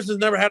 Doug Peterson's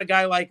never had a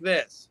guy like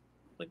this."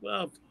 Like,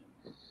 well,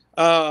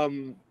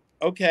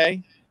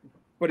 okay,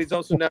 but he's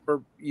also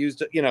never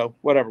used,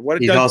 whatever.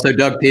 What he's also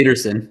Doug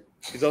Peterson.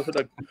 He's also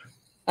Doug.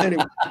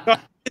 Anyway,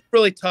 it's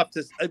really tough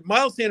to.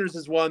 Miles Sanders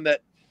is one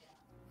that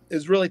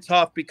is really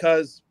tough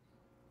because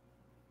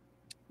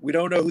we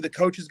don't know who the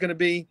coach is going to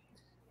be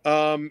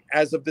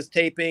as of this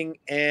taping,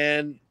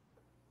 and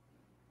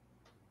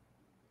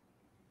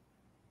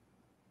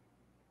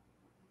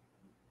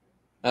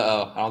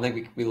I don't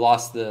think we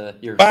lost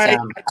your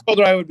sound. I told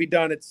her I would be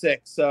done at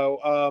 6.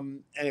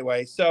 So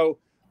anyway, it's a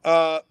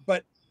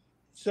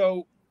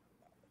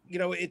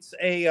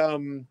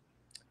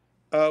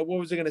what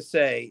was I going to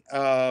say?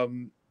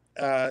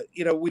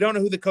 We don't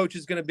know who the coach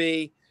is going to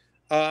be,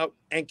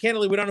 and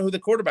candidly, we don't know who the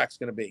quarterback's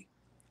going to be.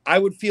 I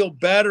would feel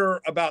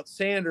better about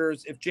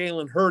Sanders if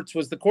Jalen Hurts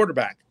was the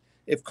quarterback.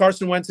 If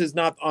Carson Wentz is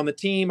not on the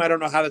team, I don't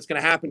know how that's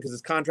going to happen because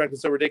his contract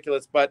is so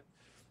ridiculous. But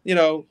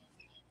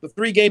the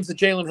 3 games that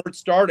Jalen Hurts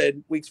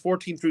started, weeks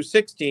 14 through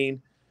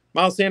 16,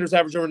 Miles Sanders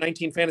averaged over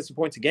 19 fantasy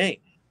points a game.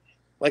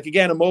 Like,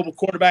 again, a mobile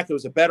quarterback. It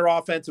was a better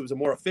offense. It was a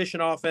more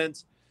efficient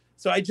offense.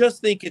 So I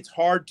just think it's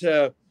hard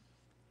to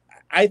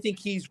 – I think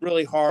he's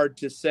really hard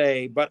to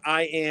say, but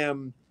I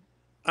am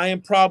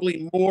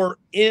probably more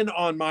in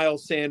on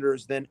Miles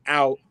Sanders than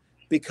out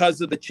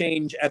because of the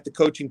change at the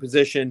coaching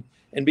position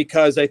and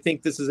because I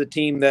think this is a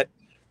team that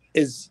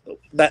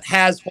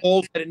has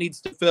holes that it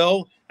needs to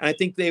fill. And I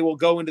think they will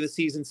go into the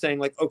season saying,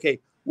 like, okay,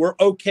 we're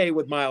okay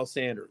with Miles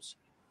Sanders.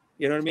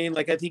 You know what I mean?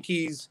 Like, I think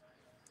he's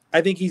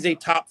a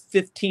top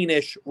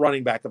 15-ish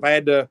running back. If I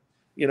had to,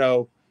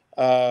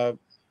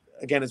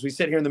 again, as we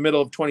sit here in the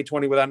middle of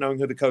 2020 without knowing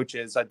who the coach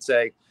is, I'd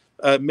say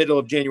middle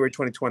of January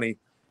 2020,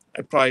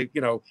 I'd probably,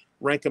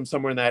 rank him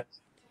somewhere in that,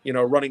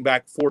 running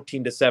back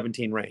 14 to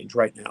 17 range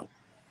right now.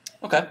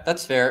 Okay,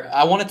 that's fair.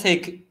 I want to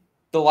take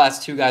the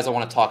last 2 guys I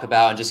want to talk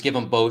about and just give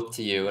them both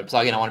to you. So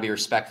again, I want to be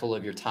respectful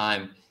of your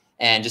time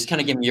and just kind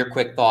of give me your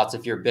quick thoughts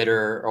if you're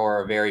bitter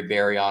or very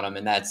Barry on them.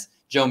 And that's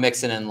Joe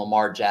Mixon and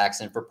Lamar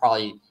Jackson for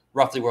probably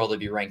roughly where they'll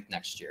be ranked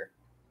next year.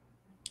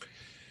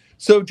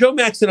 So Joe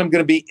Mixon, I'm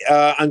going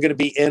to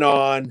be in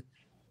on.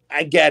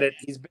 I get it.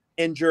 He's been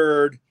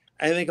injured.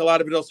 I think a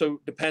lot of it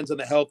also depends on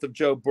the health of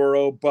Joe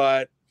Burrow,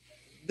 but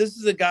this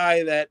is a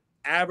guy that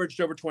averaged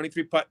over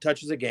 23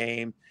 touches a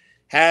game,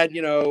 had,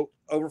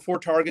 over 4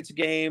 targets a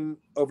game,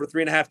 over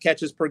 3.5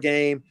 catches per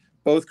game,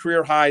 both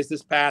career highs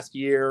this past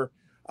year.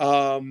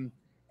 And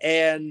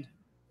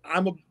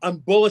I'm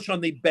bullish on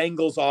the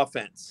Bengals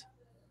offense,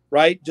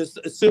 right? Just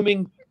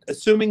assuming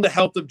the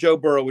health of Joe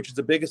Burrow, which is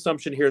a big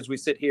assumption here as we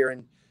sit here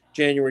in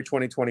January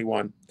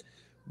 2021.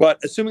 But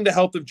assuming the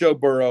health of Joe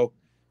Burrow,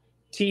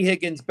 T.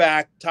 Higgins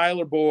back,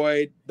 Tyler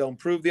Boyd, they'll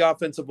improve the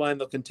offensive line.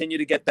 They'll continue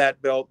to get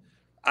that built.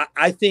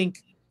 I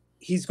think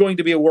he's going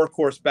to be a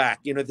workhorse back.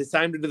 They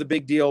signed him to the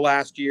big deal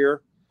last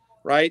year,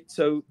 right?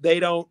 So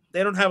they don't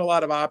have a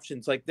lot of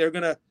options. Like they're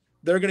gonna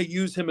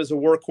use him as a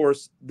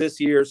workhorse this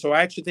year. So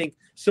I actually think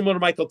similar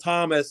to Michael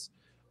Thomas,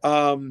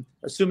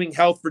 assuming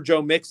health for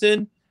Joe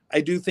Mixon,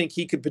 I do think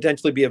he could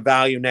potentially be a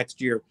value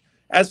next year.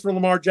 As for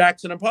Lamar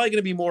Jackson, I'm probably going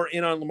to be more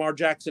in on Lamar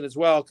Jackson as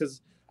well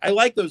because I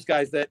like those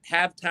guys that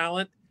have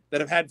talent,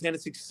 that have had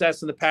fantasy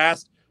success in the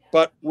past,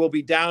 but will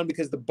be down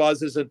because the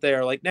buzz isn't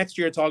there. Like next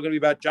year, it's all going to be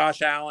about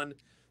Josh Allen,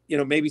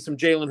 maybe some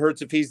Jalen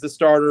Hurts if he's the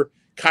starter,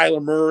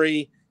 Kyler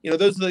Murray.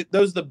 Those are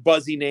the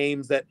buzzy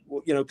names that,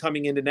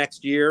 coming into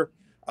next year.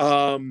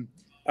 In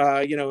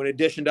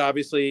addition to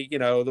obviously,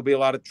 there'll be a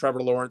lot of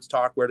Trevor Lawrence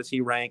talk. Where does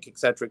he rank, et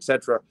cetera, et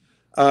cetera.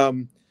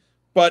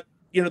 But,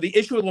 the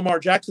issue with Lamar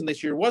Jackson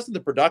this year wasn't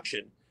the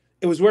production.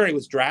 It was where he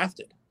was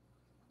drafted.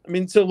 I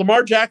mean, so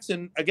Lamar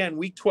Jackson, again,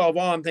 week 12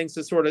 on, things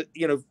that sort of,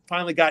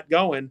 finally got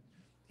going.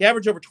 He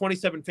averaged over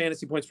 27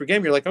 fantasy points per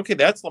game. You're like, okay,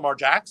 that's Lamar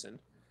Jackson.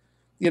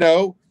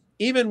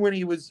 Even when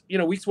he was,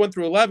 weeks 1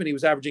 through 11, he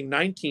was averaging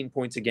 19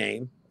 points a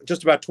game,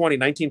 just about 20,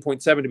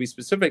 19.7 to be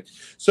specific.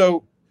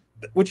 So,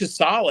 which is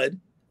solid.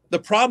 The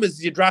problem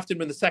is you drafted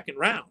him in the second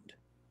round,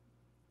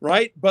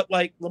 right? But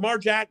like Lamar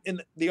Jackson,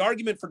 and the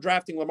argument for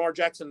drafting Lamar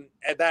Jackson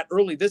at that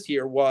early this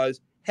year was,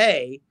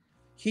 hey,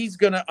 he's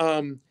going to,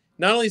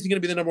 not only is he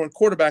going to be the number one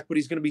quarterback, but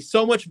he's going to be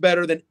so much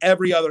better than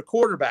every other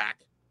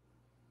quarterback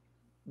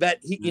that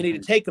you need to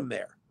take him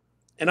there.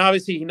 And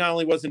obviously he not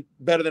only wasn't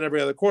better than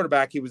every other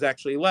quarterback, he was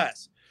actually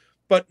less.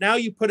 But now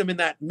you put him in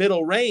that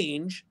middle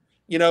range,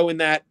 in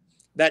that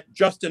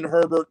Justin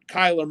Herbert,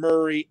 Kyler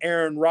Murray,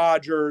 Aaron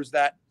Rodgers,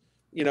 that,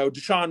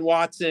 Deshaun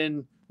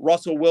Watson,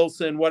 Russell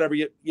Wilson, whatever,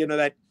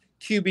 that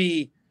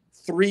QB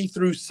 3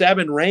 through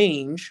 7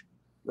 range,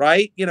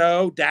 right?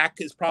 Dak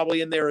is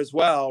probably in there as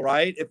well,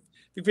 right? If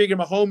you figure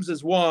Mahomes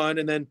is 1,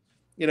 and then,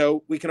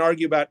 we can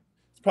argue about,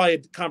 it's probably a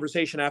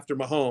conversation after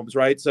Mahomes,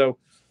 right? So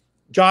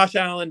Josh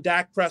Allen,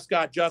 Dak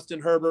Prescott, Justin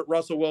Herbert,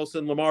 Russell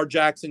Wilson, Lamar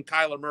Jackson,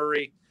 Kyler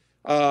Murray,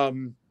 I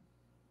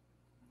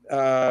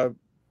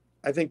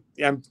think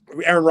Aaron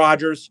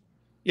Rodgers,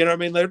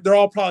 they're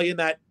all probably in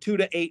that 2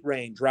 to 8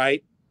 range,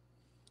 right?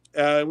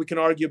 We can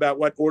argue about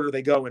what order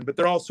they go in, but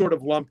they're all sort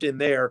of lumped in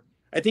there.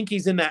 I think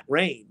he's in that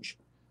range.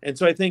 And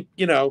so I think,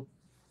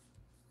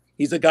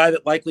 he's a guy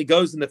that likely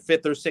goes in the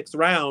 5th or 6th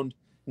round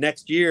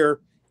next year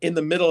in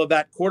the middle of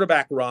that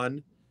quarterback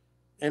run.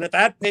 And at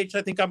that page,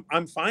 I think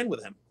I'm fine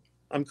with him.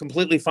 I'm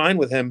completely fine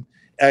with him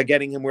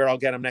getting him where I'll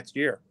get him next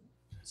year.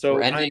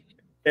 So I'm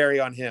very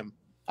on him.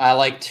 I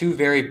like 2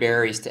 very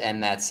berries to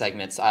end that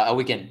segment. So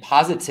weekend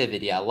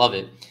positivity. I love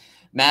it.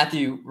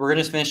 Matthew, we're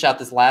going to finish out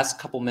this last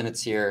couple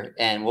minutes here.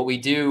 And what we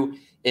do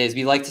is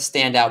we like to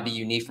stand out, be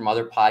unique from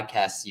other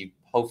podcasts you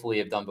hopefully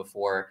have done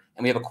before.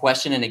 And we have a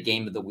question and a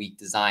game of the week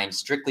designed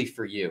strictly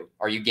for you.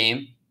 Are you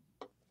game?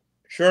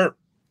 Sure.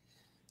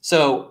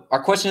 So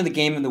our question of the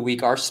game of the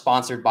week are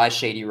sponsored by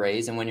Shady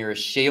Rays. And when you're a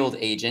shield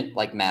agent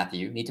like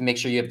Matthew, you need to make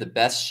sure you have the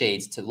best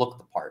shades to look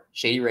the part.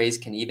 Shady Rays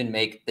can even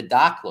make the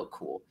doc look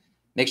cool.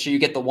 Make sure you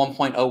get the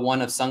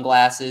 1.01 of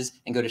sunglasses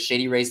and go to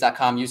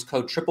shadyrays.com. Use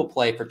code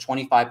TRIPLEPLAY for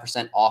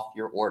 25% off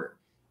your order.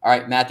 All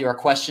right, Matthew, our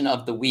question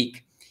of the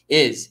week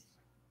is,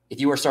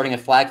 if you are starting a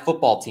flag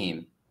football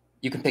team,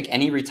 you can pick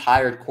any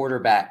retired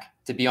quarterback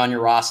to be on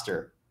your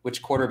roster.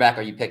 Which quarterback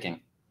are you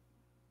picking?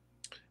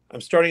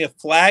 I'm starting a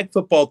flag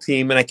football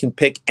team, and I can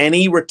pick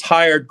any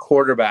retired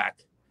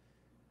quarterback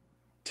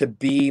to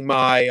be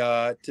my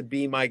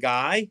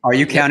guy. Are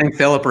you counting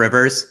Phillip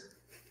Rivers?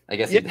 I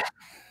guess yeah.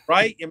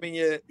 Right? I mean,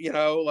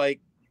 I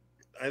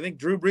think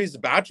Drew Brees is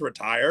about to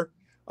retire.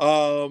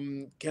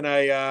 Can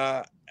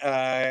I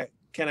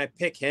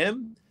pick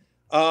him?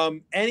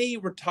 Any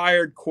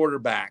retired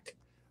quarterback.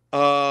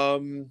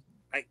 I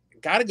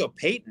got to go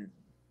Peyton.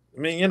 I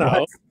mean,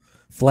 What?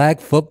 Flag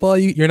football?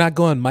 You're not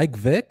going Mike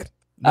Vick?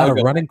 Not a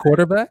running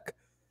quarterback?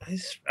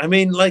 I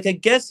mean, I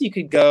guess you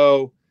could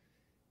go.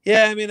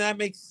 Yeah, I mean, that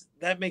makes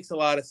a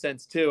lot of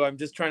sense too. I'm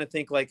just trying to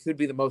think who'd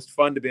be the most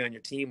fun to be on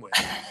your team with.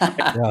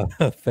 Yeah,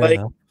 fair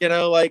enough.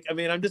 I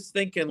mean, I'm just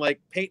thinking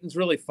Peyton's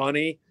really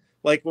funny.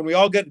 When we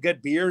all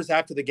get beers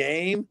after the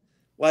game,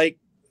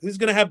 who's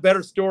going to have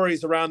better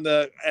stories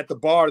at the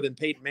bar than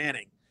Peyton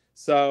Manning?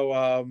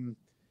 So,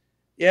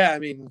 yeah, I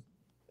mean,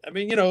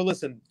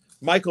 listen,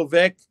 Michael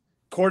Vick,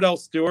 Cordell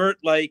Stewart,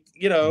 Yeah,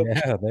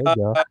 there you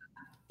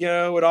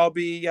go. would all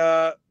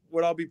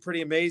be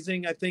pretty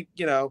amazing. I think,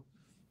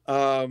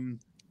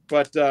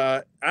 but I'm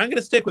going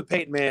to stick with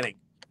Peyton Manning.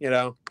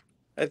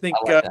 I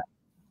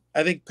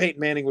think Peyton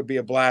Manning would be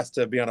a blast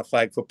to be on a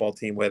flag football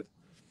team with.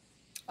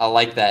 I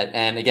like that.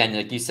 And again,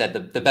 like you said,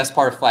 the best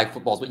part of flag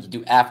football is what you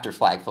do after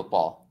flag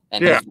football.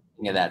 And of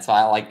that. So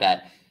I like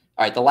that.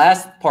 All right. The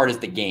last part is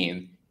the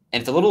game.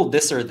 And it's a little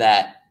this or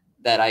that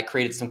I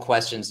created some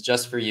questions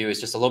just for you. It's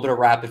just a little bit of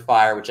rapid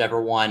fire,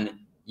 whichever one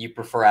you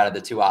prefer out of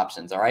the 2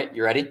 options. All right.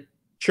 You ready?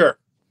 Sure.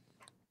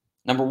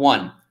 Number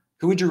 1.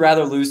 Who would you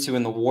rather lose to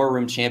in the War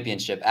Room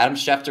Championship, Adam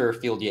Schefter or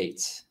Field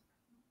Yates?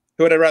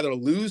 Who would I rather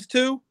lose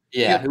to?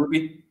 Yeah, who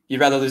would you'd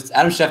rather lose?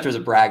 Adam Schefter is a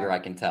bragger, I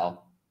can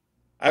tell.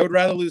 I would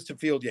rather lose to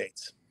Field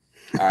Yates.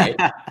 All right.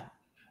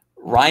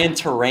 Ryan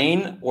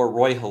Terrain or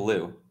Roy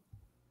Halou?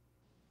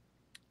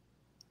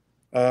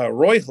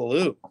 Roy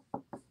Halou.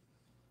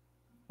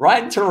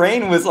 Ryan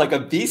Terrain was like a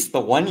beast the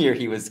one year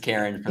he was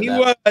carrying for them. He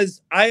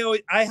was. I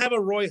have a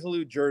Roy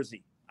Halou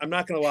jersey. I'm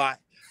not going to lie.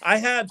 I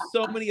have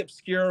so many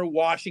obscure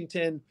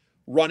Washington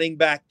running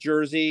back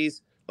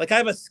jerseys. I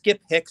have a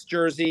Skip Hicks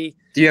jersey.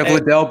 Do you have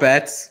Liddell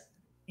Betts?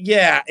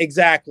 Yeah,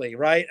 exactly.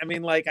 Right. I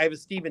mean, I have a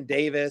Stephen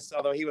Davis,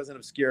 although he wasn't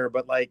obscure,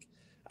 but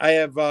I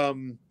have,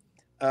 I'm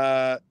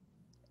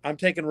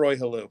taking Roy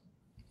Halou.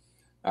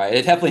 All right.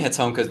 It definitely hits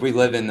home because we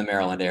live in the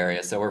Maryland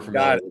area. So we're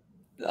familiar.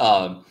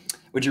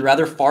 Would you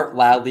rather fart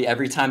loudly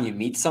every time you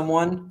meet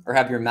someone or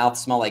have your mouth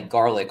smell like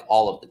garlic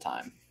all of the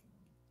time?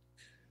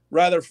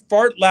 rather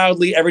fart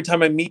loudly every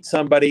time I meet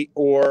somebody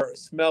or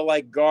smell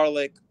like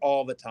garlic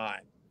all the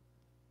time?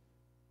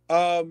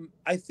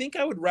 I think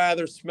I would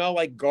rather smell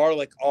like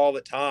garlic all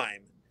the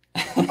time.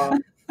 I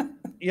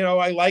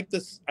like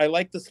this. I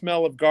like the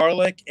smell of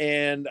garlic,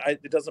 and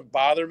it doesn't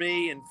bother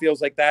me, and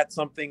feels like that's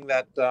something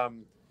that,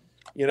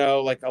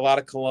 like a lot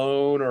of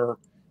cologne or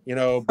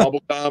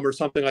bubble gum or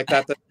something like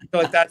that. I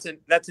feel like that's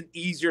an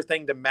easier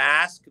thing to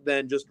mask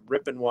than just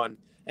ripping one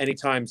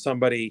anytime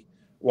somebody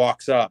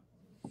walks up.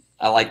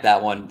 I like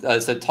that one.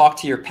 So talk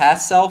to your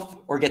past self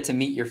or get to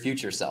meet your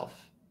future self?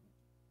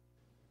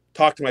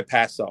 Talk to my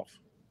past self.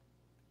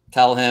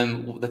 Tell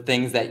him the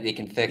things that they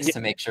can fix to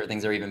make sure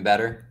things are even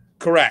better?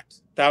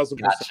 Correct. 1,000%.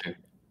 Gotcha.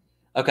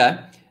 Okay.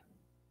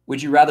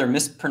 Would you rather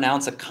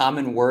mispronounce a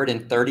common word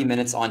in 30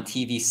 minutes on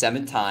TV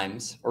 7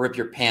 times or rip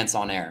your pants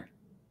on air?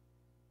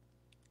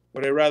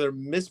 Would I rather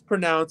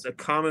mispronounce a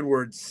common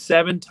word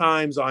 7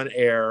 times on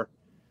air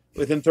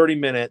within 30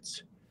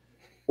 minutes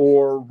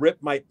or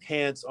rip my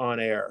pants on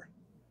air?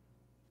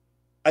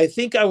 I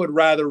think I would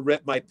rather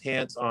rip my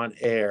pants on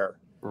air.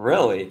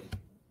 Really?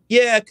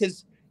 Yeah,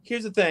 because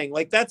here's the thing.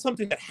 Like, that's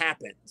something that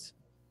happens,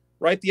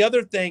 right? The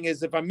other thing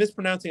is if I'm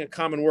mispronouncing a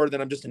common word,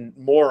 then I'm just a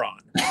moron.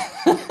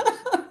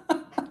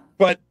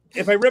 But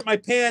if I rip my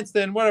pants,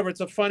 then whatever, it's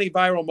a funny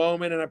viral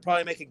moment, and I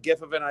probably make a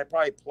GIF of it, and I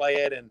probably play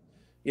it, and,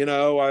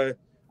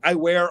 I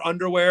wear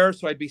underwear,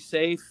 so I'd be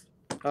safe.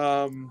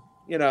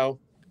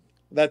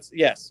 That's,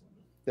 yes.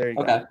 There you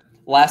go. Okay.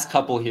 Last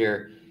couple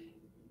here.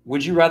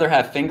 Would you rather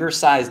have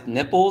finger-sized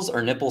nipples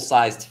or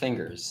nipple-sized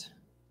fingers?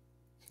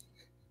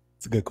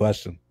 It's a good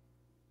question.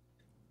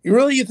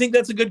 You think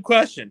that's a good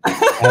question?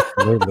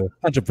 Absolutely.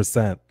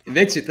 100%. It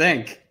makes you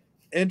think.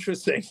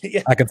 Interesting.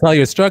 Yeah. I can tell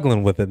you're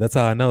struggling with it. That's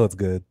how I know it's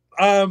good.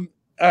 All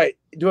right.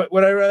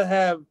 Would I rather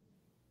have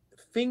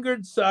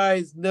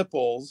fingered-sized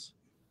nipples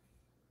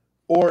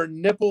or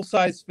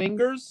nipple-sized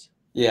fingers?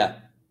 Yeah.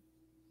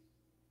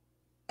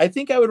 I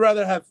think I would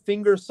rather have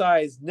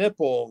finger-sized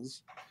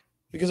nipples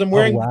because I'm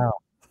wearing. Oh, wow.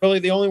 Really,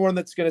 the only one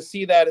that's going to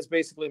see that is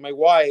basically my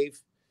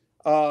wife.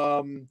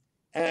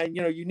 And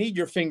you need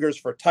your fingers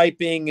for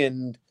typing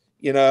and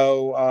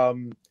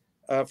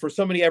for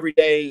so many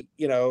everyday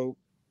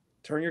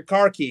turn your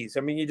car keys.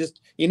 I mean,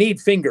 you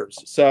need fingers.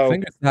 So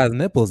finger-sized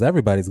nipples,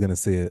 everybody's gonna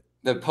see it.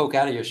 They poke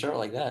out of your shirt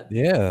like that.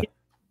 Yeah.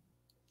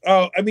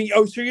 Oh,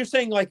 so you're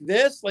saying like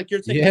this? Like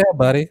you're saying? Yeah,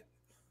 buddy.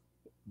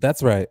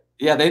 That's right.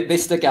 Yeah, they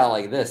stick out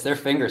like this. They're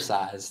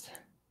finger-sized.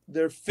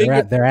 They're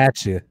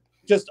at you.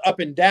 Just up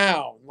and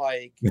down,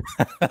 like.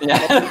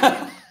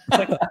 Yeah.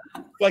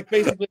 like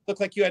basically look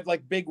like you had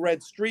like big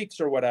red streaks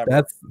or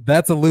whatever.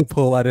 That's a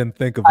loophole I didn't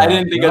think about. I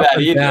didn't think of that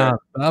either.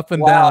 Up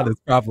and down is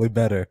probably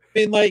better. I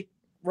mean, like,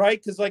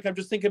 right? Because like I'm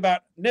just thinking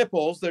about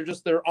nipples.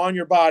 They're on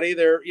your body.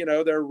 They're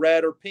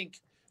red or pink,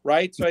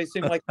 right? So I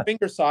assume like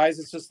finger size.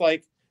 It's just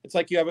like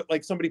you have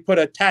like somebody put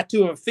a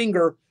tattoo of a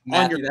finger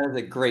Matthew, on your. that is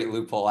a great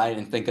loophole. I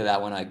didn't think of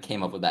that when I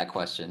came up with that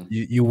question.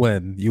 You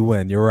win.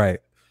 You're right.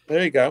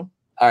 There you go.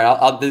 All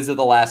right, these are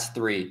the last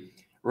 3.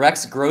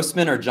 Rex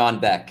Grossman or John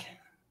Beck?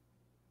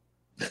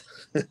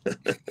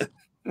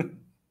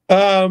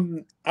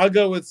 I'll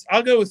go with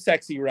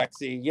sexy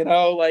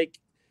Rexy. Like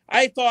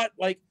I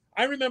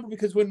remember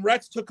because when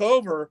Rex took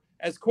over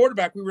as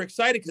quarterback, we were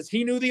excited because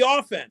he knew the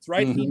offense,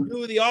 right? Mm-hmm. He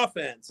knew the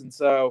offense, and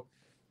so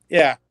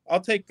yeah,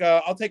 I'll take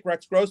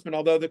Rex Grossman.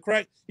 Although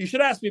you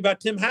should ask me about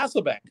Tim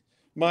Hasselbeck,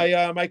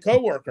 my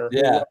coworker,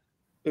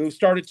 who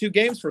started 2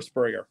 games for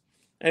Spurrier.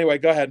 Anyway,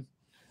 go ahead.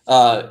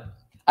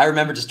 I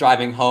remember just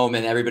driving home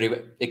and everybody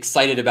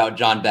excited about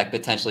John Beck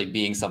potentially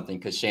being something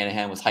because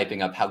Shanahan was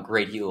hyping up how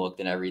great he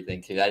looked and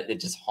everything too. It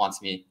just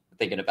haunts me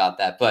thinking about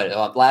that.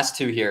 But last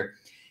 2 here: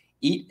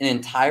 eat an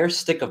entire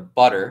stick of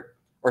butter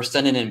or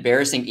send an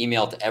embarrassing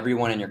email to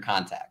everyone in your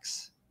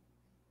contacts.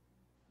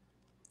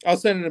 I'll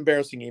send an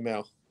embarrassing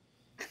email.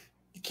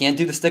 You can't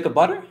do the stick of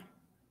butter?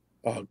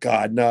 Oh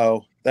God,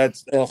 no!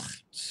 That's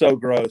so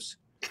gross,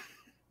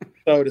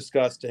 so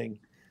disgusting.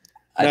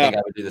 I think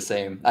I would do the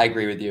same. I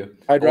agree with you.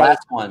 I'd rather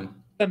last one.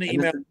 Send the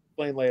email.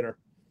 Explain later.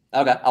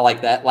 Okay, I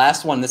like that.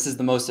 Last one. This is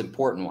the most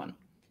important one.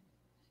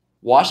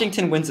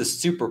 Washington wins a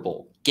Super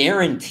Bowl,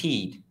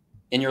 guaranteed,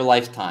 in your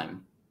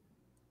lifetime.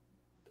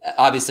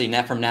 Obviously,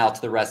 not from now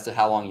to the rest of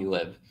how long you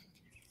live.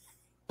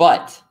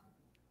 But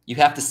you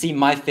have to see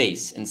my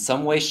face in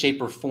some way,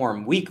 shape, or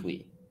form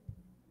weekly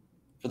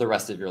for the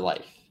rest of your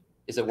life.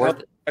 Is it worth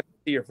it? I can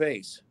see your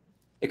face.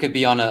 It could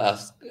be on a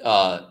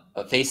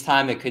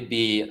FaceTime. It could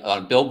be on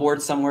a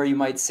billboard somewhere. You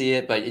might see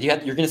it, but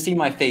you're going to see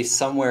my face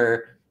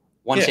somewhere,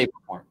 shape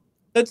or form.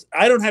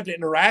 I don't have to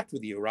interact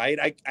with you, right?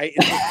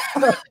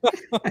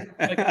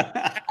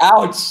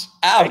 Ouch!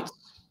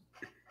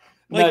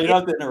 No, you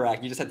don't have to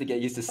interact. You just have to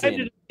get used to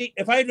seeing it.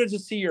 If I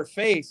just see your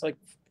face, like,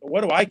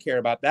 what do I care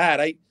about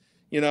that? I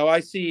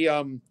see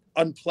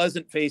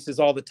unpleasant faces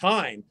all the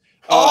time.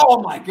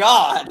 Oh my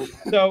God!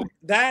 So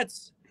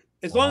that's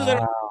as long as I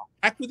don't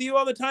act with you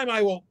all the time,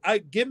 I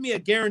give me a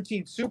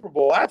guaranteed Super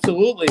Bowl,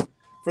 absolutely,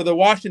 for the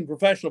Washington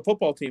professional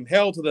football team.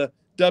 Hail to the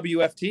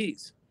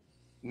WFTs.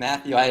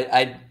 Matthew,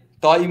 I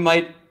thought you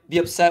might be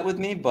upset with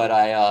me, but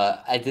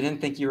I didn't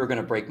think you were going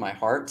to break my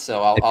heart.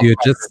 So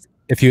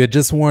if you had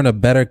just worn a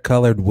better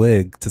colored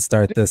wig to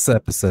start this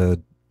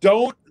episode.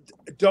 Don't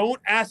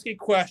ask a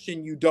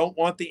question you don't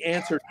want the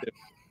answer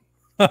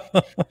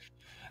to.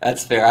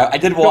 That's fair. I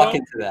did walk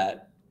into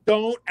that.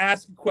 Don't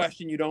ask a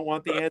question you don't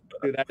want the answer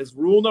to. That is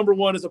rule number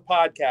one as a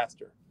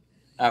podcaster.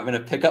 I'm going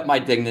to pick up my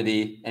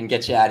dignity and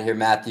get you out of here,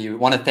 Matthew. I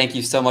want to thank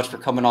you so much for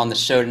coming on the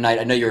show tonight.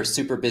 I know you're a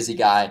super busy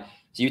guy,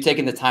 so you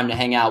taking the time to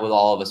hang out with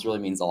all of us really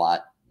means a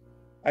lot.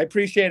 I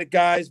appreciate it,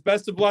 guys.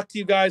 Best of luck to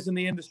you guys in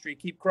the industry.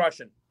 Keep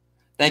crushing.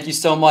 Thank you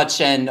so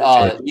much. And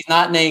he's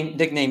not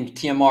nicknamed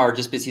TMR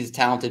just because he's a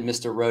talented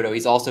Mr. Roto.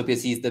 He's also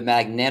because he's the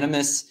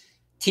magnanimous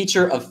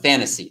teacher of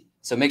fantasy.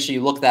 So make sure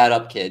you look that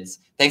up, kids.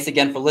 Thanks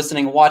again for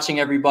listening and watching,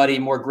 everybody.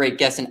 More great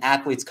guests and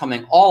athletes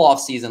coming all off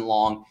season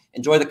long.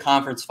 Enjoy the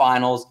conference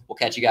finals. We'll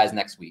catch you guys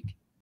next week.